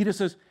 He just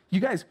says, you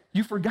guys,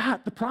 you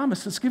forgot the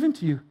promise that's given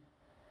to you.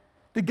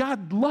 That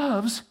God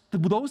loves,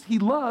 those he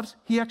loves,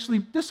 he actually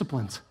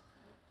disciplines.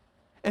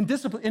 And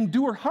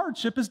endure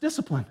hardship is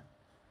discipline.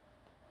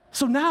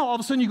 So now all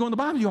of a sudden you go in the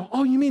Bible, you go,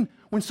 oh, you mean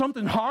when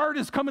something hard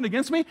is coming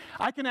against me,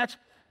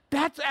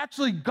 that's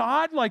actually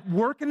God like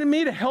working in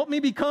me to help me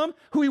become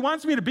who he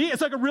wants me to be.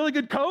 It's like a really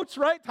good coach,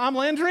 right? Tom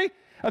Landry.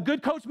 A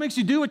good coach makes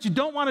you do what you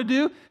don't want to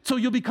do so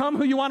you'll become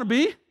who you want to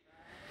be.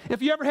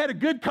 If you ever had a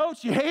good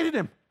coach, you hated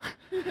him,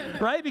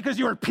 right? Because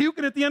you were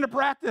puking at the end of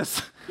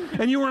practice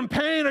and you were in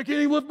pain. I can't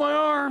even lift my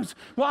arms.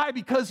 Why?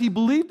 Because he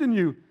believed in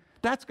you.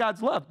 That's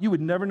God's love. You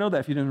would never know that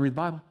if you didn't read the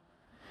Bible.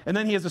 And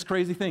then he has this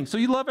crazy thing. So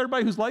you love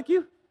everybody who's like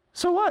you?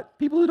 So what?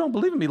 People who don't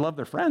believe in me love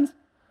their friends.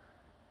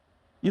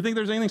 You think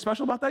there's anything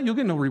special about that? You'll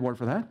get no reward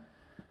for that.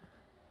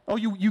 Oh,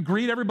 you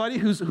greet everybody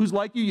who's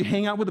like you. You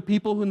hang out with the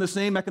people who in the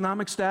same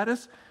economic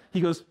status. He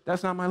goes,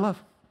 that's not my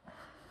love.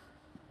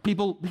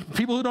 People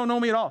who don't know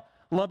me at all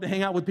love to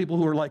hang out with people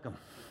who are like them.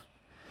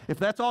 If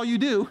that's all you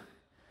do,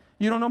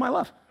 you don't know my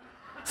love.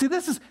 See,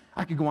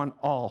 I could go on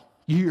all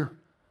year.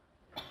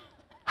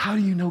 How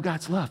do you know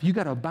God's love? You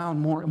got to abound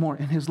more and more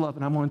in his love.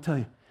 And I'm going to tell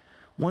you,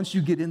 once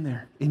you get in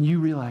there and you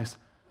realize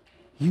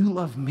you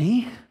love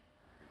me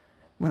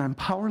when I'm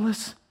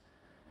powerless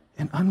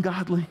and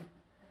ungodly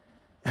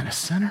and a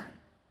sinner,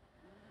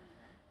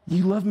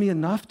 you love me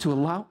enough to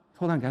hold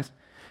on guys,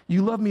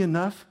 you love me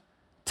enough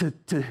to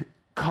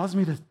cause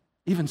me to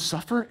even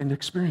suffer and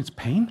experience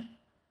pain?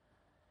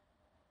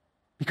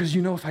 Because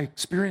you know if I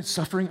experience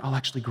suffering, I'll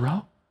actually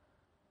grow.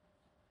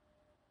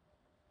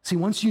 See,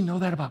 once you know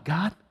that about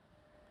God,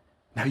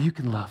 now you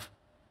can love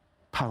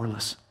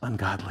powerless,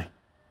 ungodly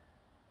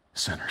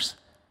sinners.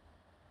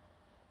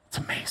 It's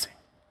amazing.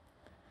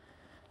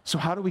 So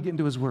how do we get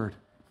into his word?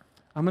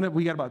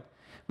 We got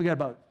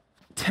about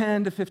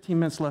 10 to 15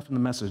 minutes left in the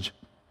message.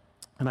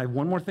 And I have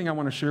one more thing I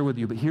want to share with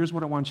you, but here's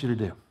what I want you to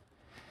do.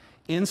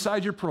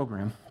 Inside your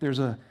program, there's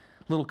a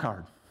little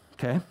card,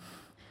 okay?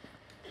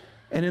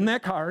 And in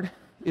that card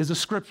is a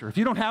scripture. If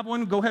you don't have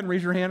one, go ahead and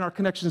raise your hand. Our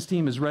connections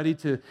team is ready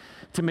to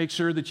make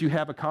sure that you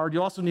have a card.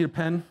 You also need a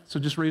pen, so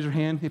just raise your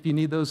hand if you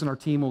need those, and our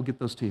team will get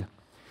those to you.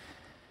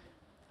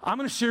 I'm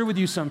going to share with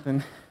you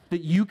something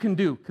that you can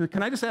do.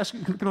 Can I just ask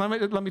you,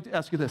 let me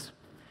ask you this.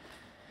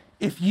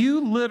 If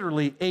you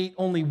literally ate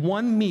only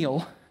one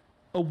meal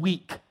a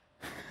week,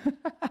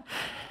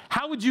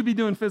 how would you be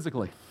doing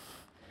physically?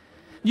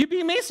 You'd be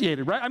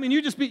emaciated, right? I mean,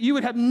 you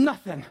would have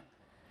nothing.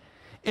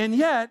 And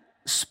yet,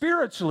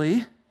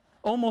 spiritually,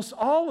 almost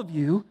all of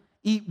you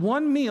eat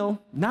one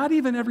meal, not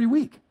even every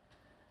week.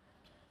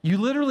 You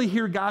literally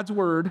hear God's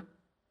word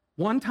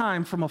one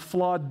time from a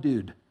flawed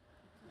dude,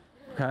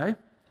 okay?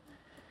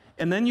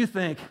 And then you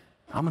think,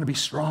 I'm going to be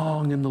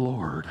strong in the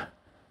Lord,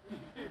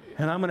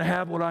 and I'm going to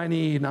have what I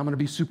need, and I'm going to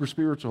be super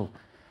spiritual.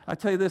 I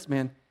tell you this,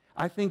 man,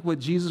 I think what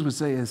Jesus would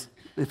say is,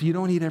 if you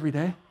don't eat every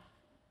day,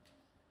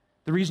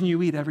 the reason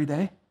you eat every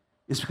day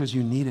is because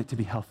you need it to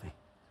be healthy.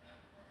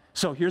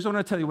 So here's what I'm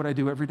going to tell you what I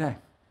do every day.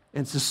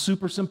 And it's a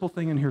super simple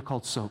thing in here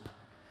called SOAP.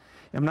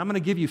 And I'm going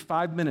to give you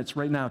 5 minutes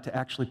right now to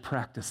actually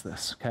practice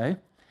this, okay?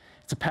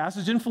 It's a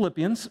passage in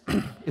Philippians.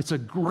 It's a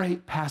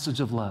great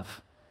passage of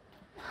love.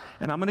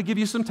 And I'm going to give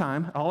you some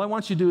time. All I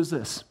want you to do is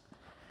this.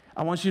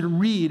 I want you to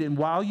read, and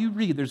while you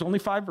read, there's only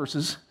 5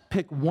 verses,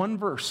 pick one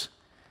verse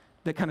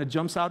that kind of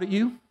jumps out at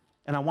you,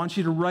 and I want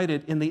you to write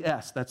it in the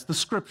S. That's the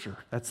scripture.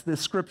 That's the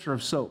scripture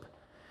of SOAP.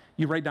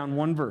 You write down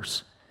one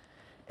verse.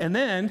 And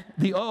then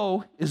the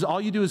O is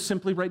all you do is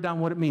simply write down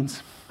what it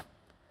means.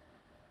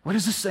 What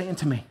is this saying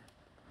to me?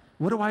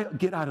 What do I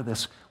get out of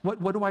this?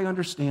 What do I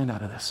understand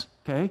out of this?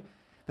 Okay?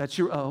 That's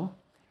your O.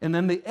 And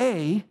then the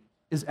A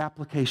is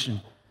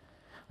application.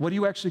 What are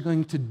you actually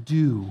going to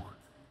do?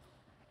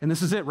 And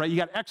this is it, right? You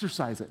got to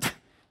exercise it.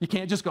 You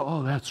can't just go,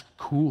 oh, that's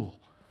cool.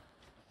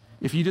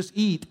 If you just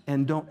eat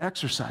and don't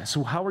exercise.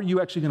 So how are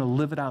you actually going to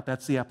live it out?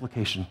 That's the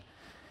application.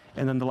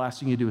 And then the last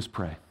thing you do is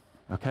pray.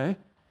 Okay?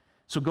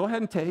 So go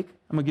ahead and I'm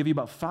going to give you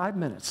about 5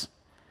 minutes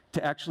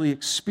to actually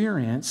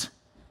experience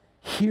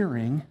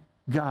hearing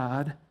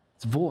God's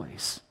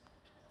voice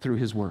through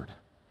his word.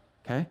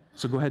 Okay?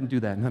 So go ahead and do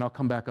that, and then I'll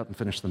come back up and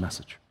finish the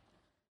message.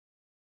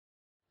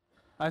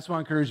 I just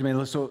want to encourage you,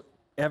 man. So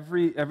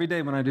every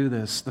day when I do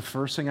this, the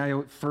first thing I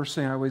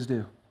always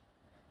do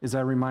is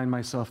I remind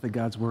myself that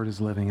God's word is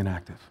living and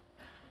active.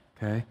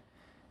 Okay?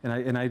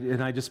 And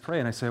I just pray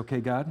and I say, okay,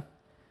 God,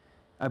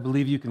 I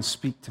believe you can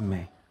speak to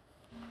me.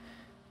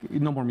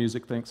 No more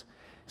music, thanks.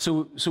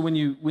 So when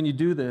you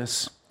do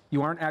this,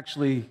 you aren't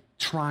actually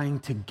trying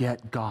to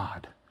get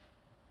God.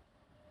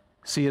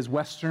 See, as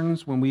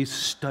Westerns, when we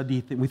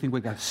study, we think I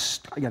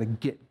got to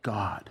get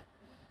God.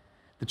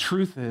 The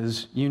truth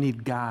is, you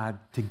need God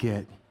to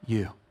get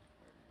you.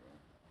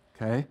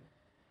 Okay?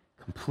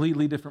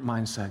 Completely different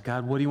mindset.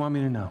 God, what do you want me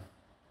to know?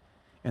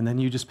 And then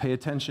you just pay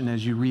attention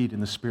as you read,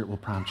 and the Spirit will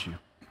prompt you.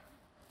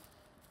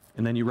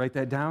 And then you write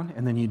that down,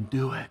 and then you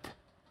do it.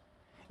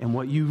 And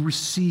what you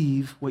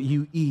receive, what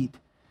you eat,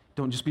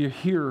 don't just be a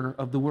hearer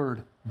of the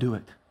word, do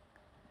it.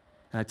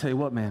 And I tell you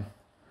what, man,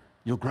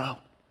 you'll grow.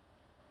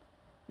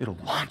 It'll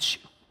launch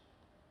you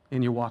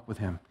in your walk with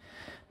him.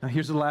 Now,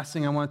 here's the last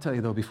thing I want to tell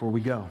you, though, before we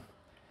go.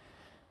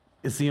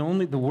 It's the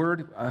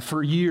word,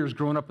 for years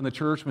growing up in the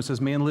church, when it says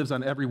man lives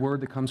on every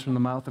word that comes from the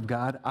mouth of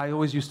God, I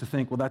always used to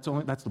think, well,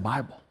 that's the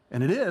Bible.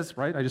 And it is,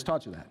 right? I just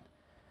taught you that.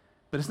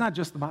 But it's not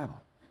just the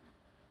Bible.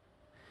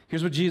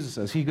 Here's what Jesus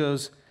says. He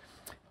goes,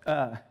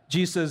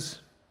 Jesus says,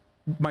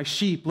 my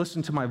sheep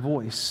listen to my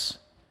voice.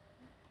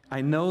 I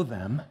know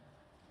them,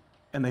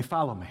 and they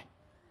follow me.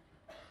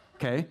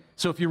 Okay?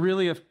 So if you're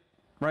really, if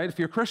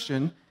you're a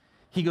Christian,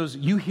 he goes,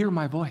 you hear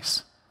my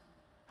voice.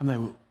 I'm like,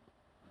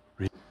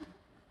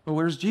 well,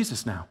 where's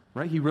Jesus now,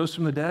 right? He rose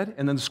from the dead,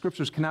 and then the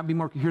scriptures cannot be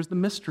more. Here's the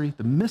mystery.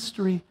 The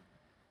mystery,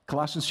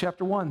 Colossians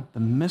chapter 1,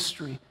 the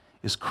mystery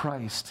is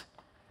Christ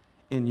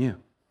in you.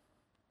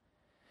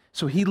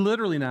 So he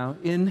literally now,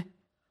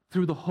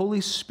 through the Holy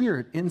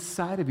Spirit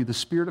inside of you, the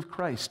Spirit of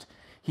Christ,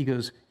 he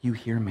goes, you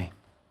hear me.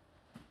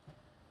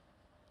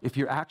 If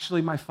you're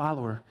actually my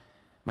follower,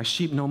 my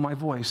sheep know my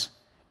voice,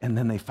 and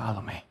then they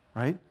follow me,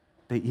 right?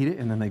 They eat it,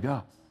 and then they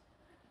go.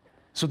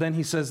 So then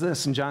he says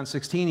this in John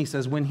 16, he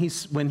says, when he,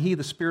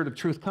 the Spirit of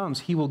truth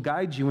comes, he will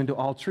guide you into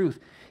all truth.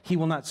 He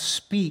will not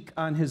speak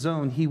on his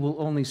own. He will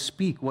only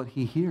speak what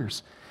he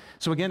hears.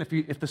 So again,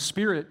 if the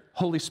Spirit,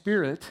 Holy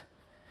Spirit,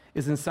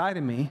 is inside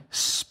of me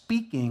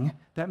speaking,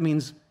 that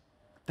means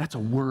that's a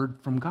word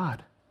from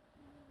God.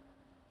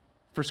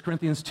 1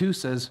 Corinthians 2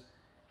 says,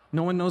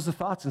 no one knows the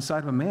thoughts inside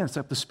of a man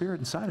except the Spirit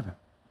inside of him.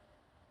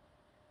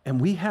 And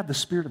we have the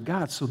Spirit of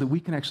God so that we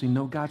can actually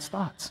know God's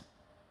thoughts.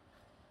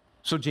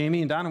 So Jamie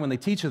and Donna, when they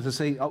teach us, they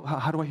say, oh,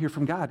 how do I hear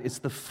from God? It's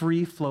the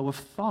free flow of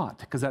thought,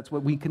 because that's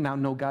what we can now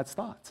know God's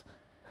thoughts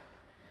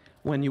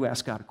when you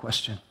ask God a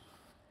question.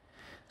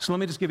 So let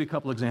me just give you a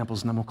couple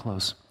examples, and then we'll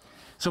close.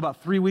 So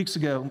about 3 weeks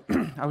ago,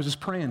 I was just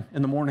praying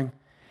in the morning,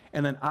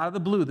 And then out of the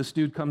blue, this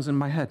dude comes in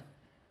my head.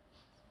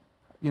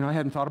 I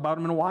hadn't thought about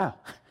him in a while.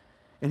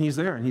 And he's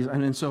there.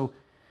 And so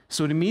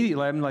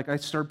immediately, I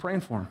started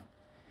praying for him.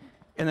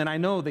 And then I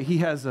know that he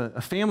has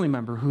a family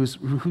member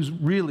who's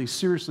really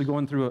seriously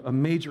going through a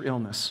major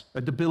illness,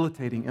 a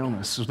debilitating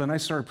illness. So then I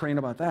started praying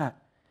about that.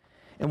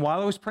 And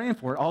while I was praying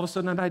for it, all of a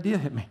sudden an idea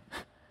hit me.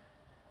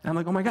 And I'm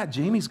like, oh my God,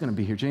 Jamie's going to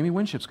be here. Jamie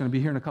Winship's going to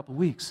be here in a couple of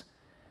weeks.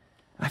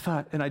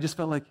 And I just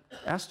felt like,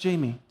 ask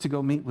Jamie to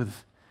go meet with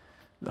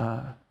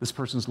this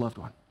person's loved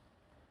one.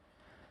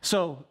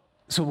 So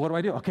what do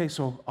I do? Okay,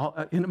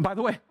 and by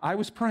the way, I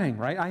was praying,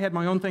 right? I had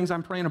my own things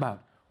I'm praying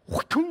about.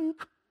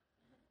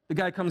 The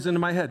guy comes into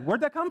my head.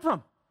 Where'd that come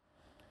from?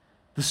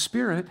 The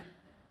Spirit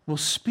will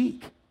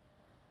speak.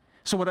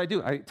 So what I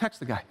do, I text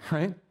the guy,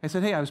 right? I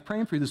said, hey, I was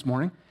praying for you this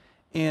morning,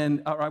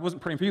 or I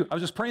wasn't praying for you. I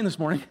was just praying this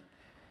morning,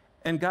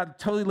 and God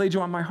totally laid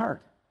you on my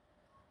heart.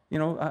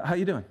 How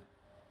you doing?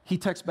 He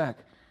texts back,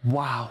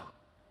 wow,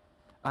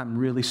 I'm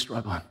really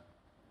struggling.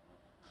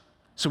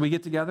 So we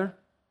get together.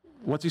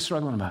 What's he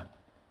struggling about?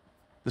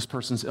 This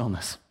person's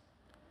illness.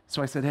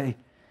 So I said, hey,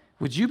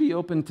 would you be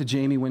open to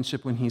Jamie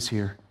Winship when he's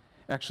here,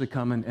 actually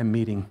coming and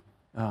meeting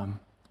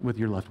with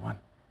your loved one?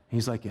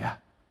 He's like, yeah.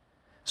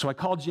 So I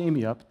called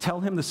Jamie up, tell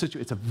him the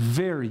situation. It's a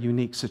very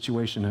unique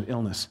situation of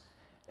illness.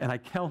 And I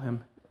tell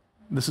him,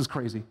 this is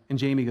crazy. And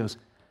Jamie goes,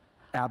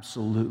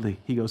 absolutely.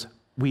 He goes,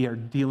 we are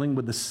dealing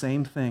with the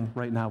same thing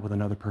right now with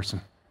another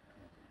person.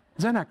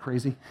 Is that not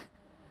crazy?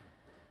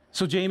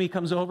 So Jamie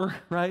comes over,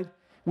 right?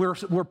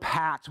 We're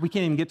packed. We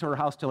can't even get to her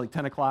house till like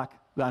 10 o'clock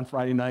on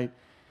Friday night.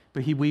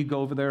 But we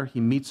go over there,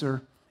 he meets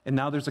her, and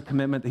now there's a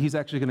commitment that he's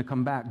actually going to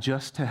come back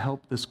just to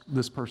help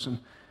this person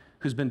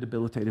who's been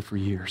debilitated for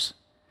years.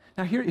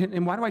 Now here,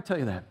 and why do I tell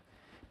you that?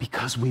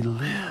 Because we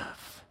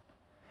live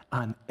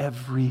on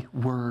every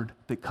word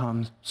that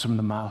comes from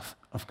the mouth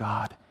of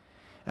God.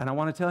 And I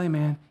want to tell you,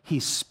 man,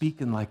 he's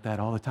speaking like that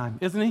all the time,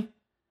 isn't he?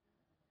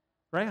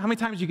 Right? How many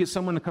times do you get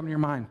someone to come to your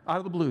mind out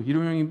of the blue?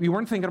 You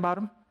weren't thinking about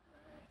him,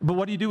 but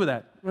what do you do with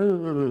that?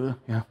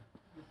 Yeah.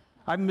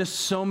 I've missed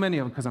so many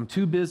of them because I'm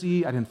too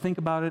busy, I didn't think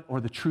about it, or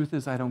the truth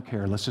is I don't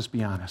care. Let's just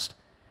be honest.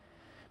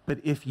 But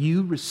if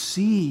you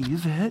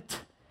receive it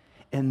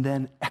and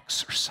then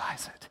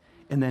exercise it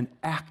and then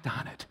act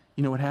on it,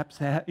 you know what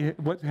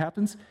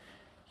happens?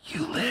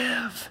 You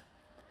live.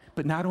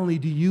 But not only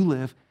do you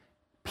live,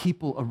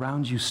 people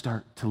around you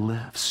start to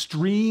live.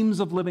 Streams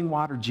of living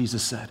water,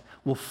 Jesus said,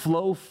 will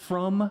flow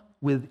from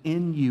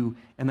within you,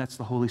 and that's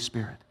the Holy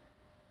Spirit.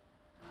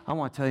 I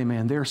want to tell you,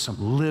 man, there's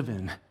some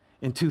living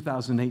in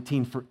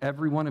 2018 for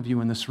every one of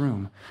you in this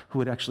room who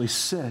would actually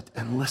sit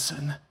and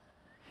listen.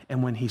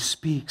 And when he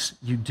speaks,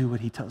 you do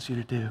what he tells you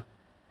to do.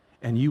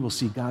 And you will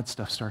see God's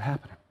stuff start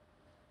happening,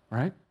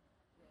 right?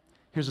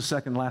 Here's the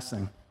second last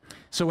thing.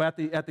 So at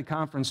the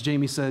conference,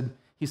 Jamie said,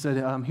 here's what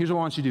I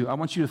want you to do. I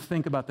want you to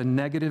think about the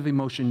negative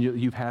emotion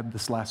you've had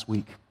this last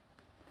week.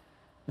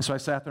 And so I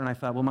sat there and I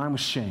thought, well, mine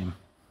was shame.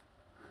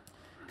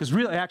 Because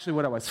really, actually,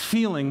 what I was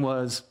feeling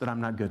was that I'm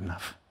not good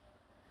enough.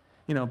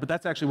 But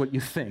that's actually what you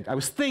think. I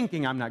was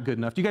thinking I'm not good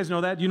enough. Do you guys know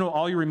that? Do you know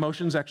all your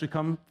emotions actually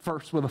come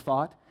first with a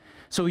thought?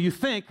 So you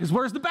think, because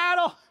where's the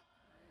battle?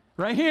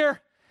 Right here.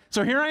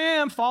 So here I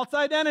am, false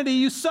identity.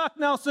 You suck,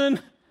 Nelson.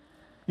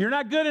 You're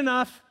not good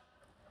enough.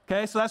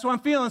 Okay, so that's what I'm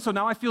feeling. So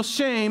now I feel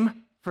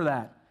shame for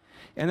that.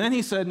 And then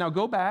he said, now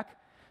go back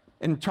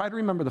and try to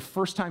remember the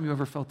first time you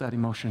ever felt that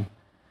emotion.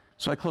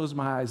 So I closed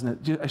my eyes,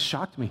 and it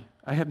shocked me.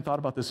 I hadn't thought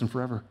about this in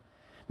forever.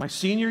 My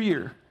senior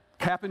year,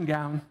 cap and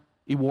gown,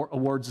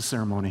 awards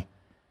ceremony.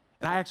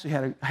 And I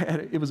actually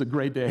it was a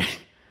great day.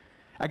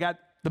 I got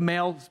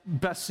the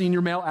best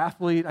senior male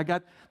athlete. I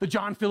got the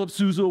John Philip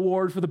Sousa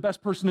Award for the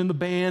best person in the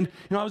band.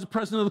 I was the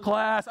president of the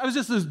class. I was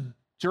just this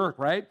jerk,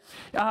 right?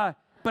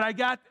 But I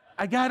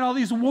got all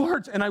these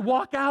awards, and I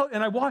walk out,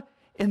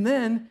 and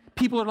then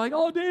people are like,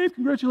 oh, Dave,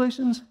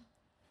 congratulations.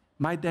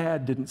 My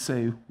dad didn't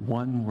say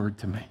one word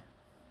to me.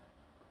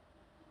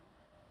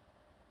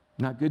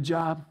 Not good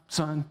job,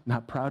 son,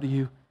 not proud of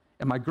you.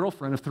 And my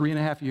girlfriend of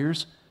 3.5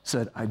 years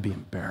said, I'd be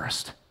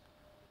embarrassed.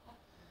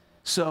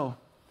 So,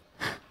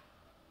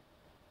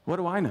 what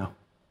do I know?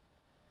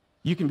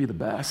 You can be the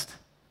best,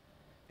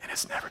 and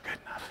it's never good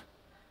enough.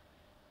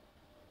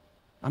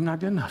 I'm not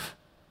good enough.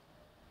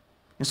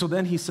 And so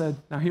then he said,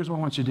 now here's what I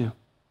want you to do.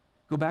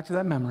 Go back to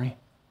that memory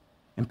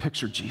and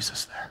picture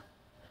Jesus there.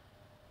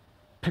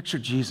 Picture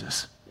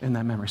Jesus in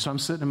that memory. So I'm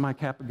sitting in my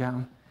cap and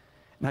gown,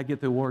 and I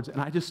get the awards,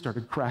 and I just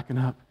started cracking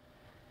up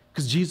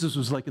because Jesus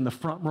was like in the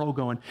front row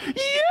going,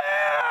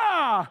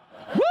 yeah!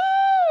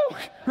 Woo!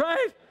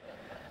 Right?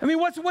 I mean,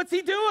 what's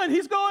he doing?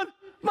 He's going,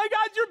 my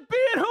God, you're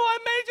being who I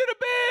made you to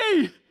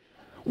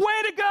be.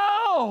 Way to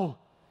go.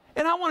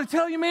 And I want to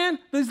tell you, man,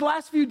 these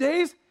last few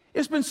days,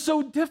 it's been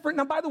so different.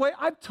 Now, by the way,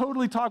 I've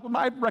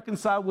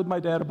reconciled with my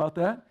dad about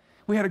that.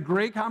 We had a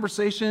great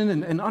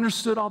conversation and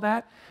understood all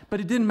that, but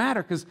it didn't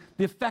matter because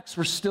the effects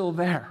were still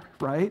there,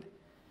 right?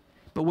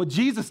 But what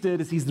Jesus did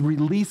is he's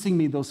releasing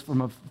me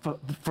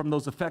from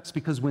those effects,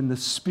 because when the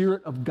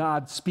Spirit of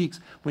God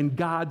speaks, when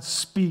God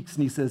speaks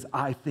and he says,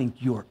 I think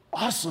you're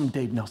awesome,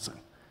 Dave Nelson,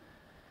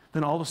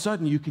 then all of a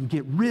sudden you can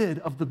get rid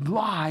of the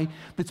lie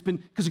that's been,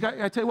 because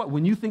I tell you what,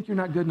 when you think you're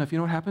not good enough, you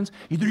know what happens?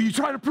 Either you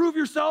try to prove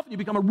yourself and you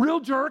become a real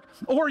jerk,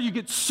 or you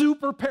get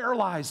super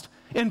paralyzed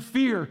in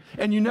fear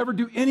and you never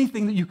do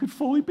anything that you could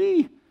fully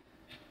be.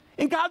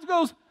 And God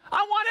goes,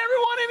 I want every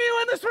one of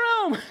you in this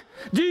room.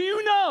 Do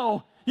you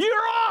know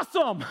you're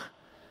awesome?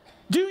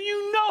 Do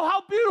you know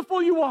how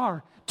beautiful you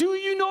are? Do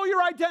you know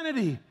your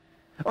identity?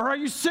 Or are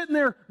you sitting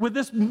there with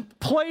this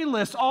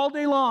playlist all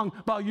day long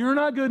about you're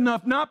not good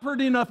enough, not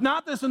pretty enough,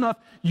 not this enough?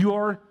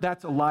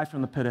 That's a lie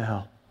from the pit of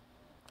hell.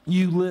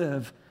 You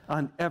live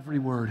on every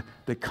word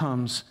that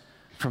comes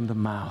from the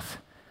mouth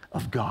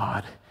of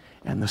God.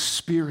 And the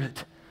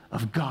Spirit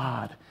of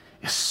God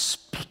is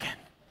speaking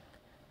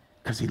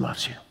because he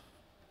loves you.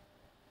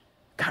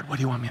 God, what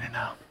do you want me to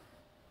know?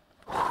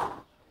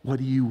 What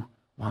do you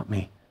want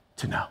me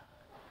to know?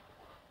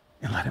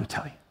 And let him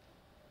tell you.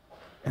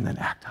 And then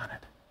act on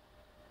it.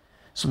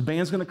 So the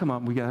band's going to come up,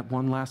 and we got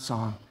one last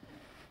song.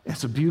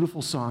 It's a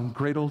beautiful song,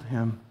 great old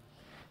hymn.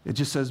 It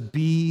just says,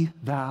 be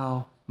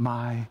thou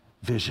my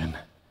vision.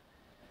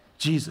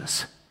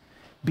 Jesus,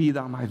 be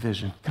thou my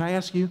vision. Can I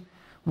ask you,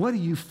 what are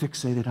you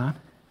fixated on?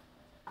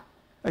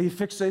 Are you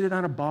fixated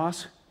on a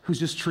boss who's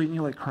just treating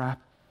you like crap?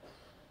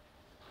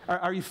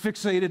 Are you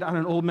fixated on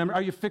an old memory?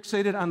 Are you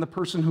fixated on the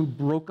person who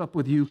broke up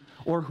with you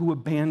or who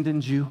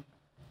abandoned you?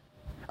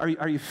 Are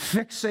you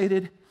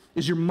fixated?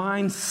 Is your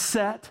mind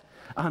set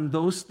on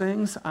those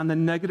things, on the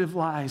negative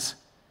lies?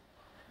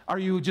 Are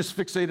you just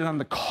fixated on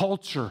the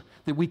culture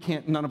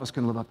that none of us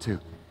can live up to?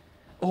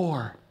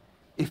 Or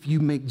if you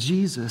make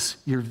Jesus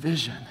your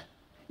vision,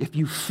 if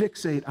you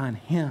fixate on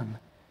him,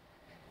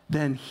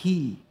 then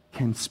he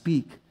can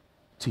speak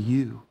to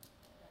you.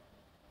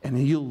 And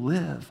you'll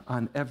live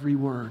on every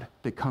word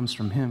that comes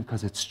from him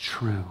because it's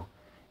true.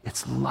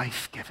 It's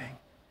life-giving.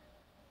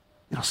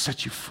 It'll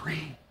set you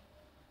free.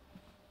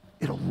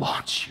 It'll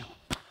launch you.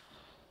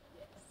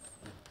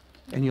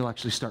 And you'll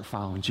actually start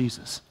following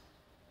Jesus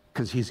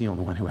because he's the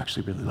only one who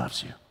actually really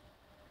loves you.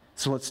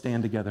 So let's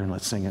stand together and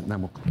let's sing it, and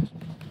then we'll close.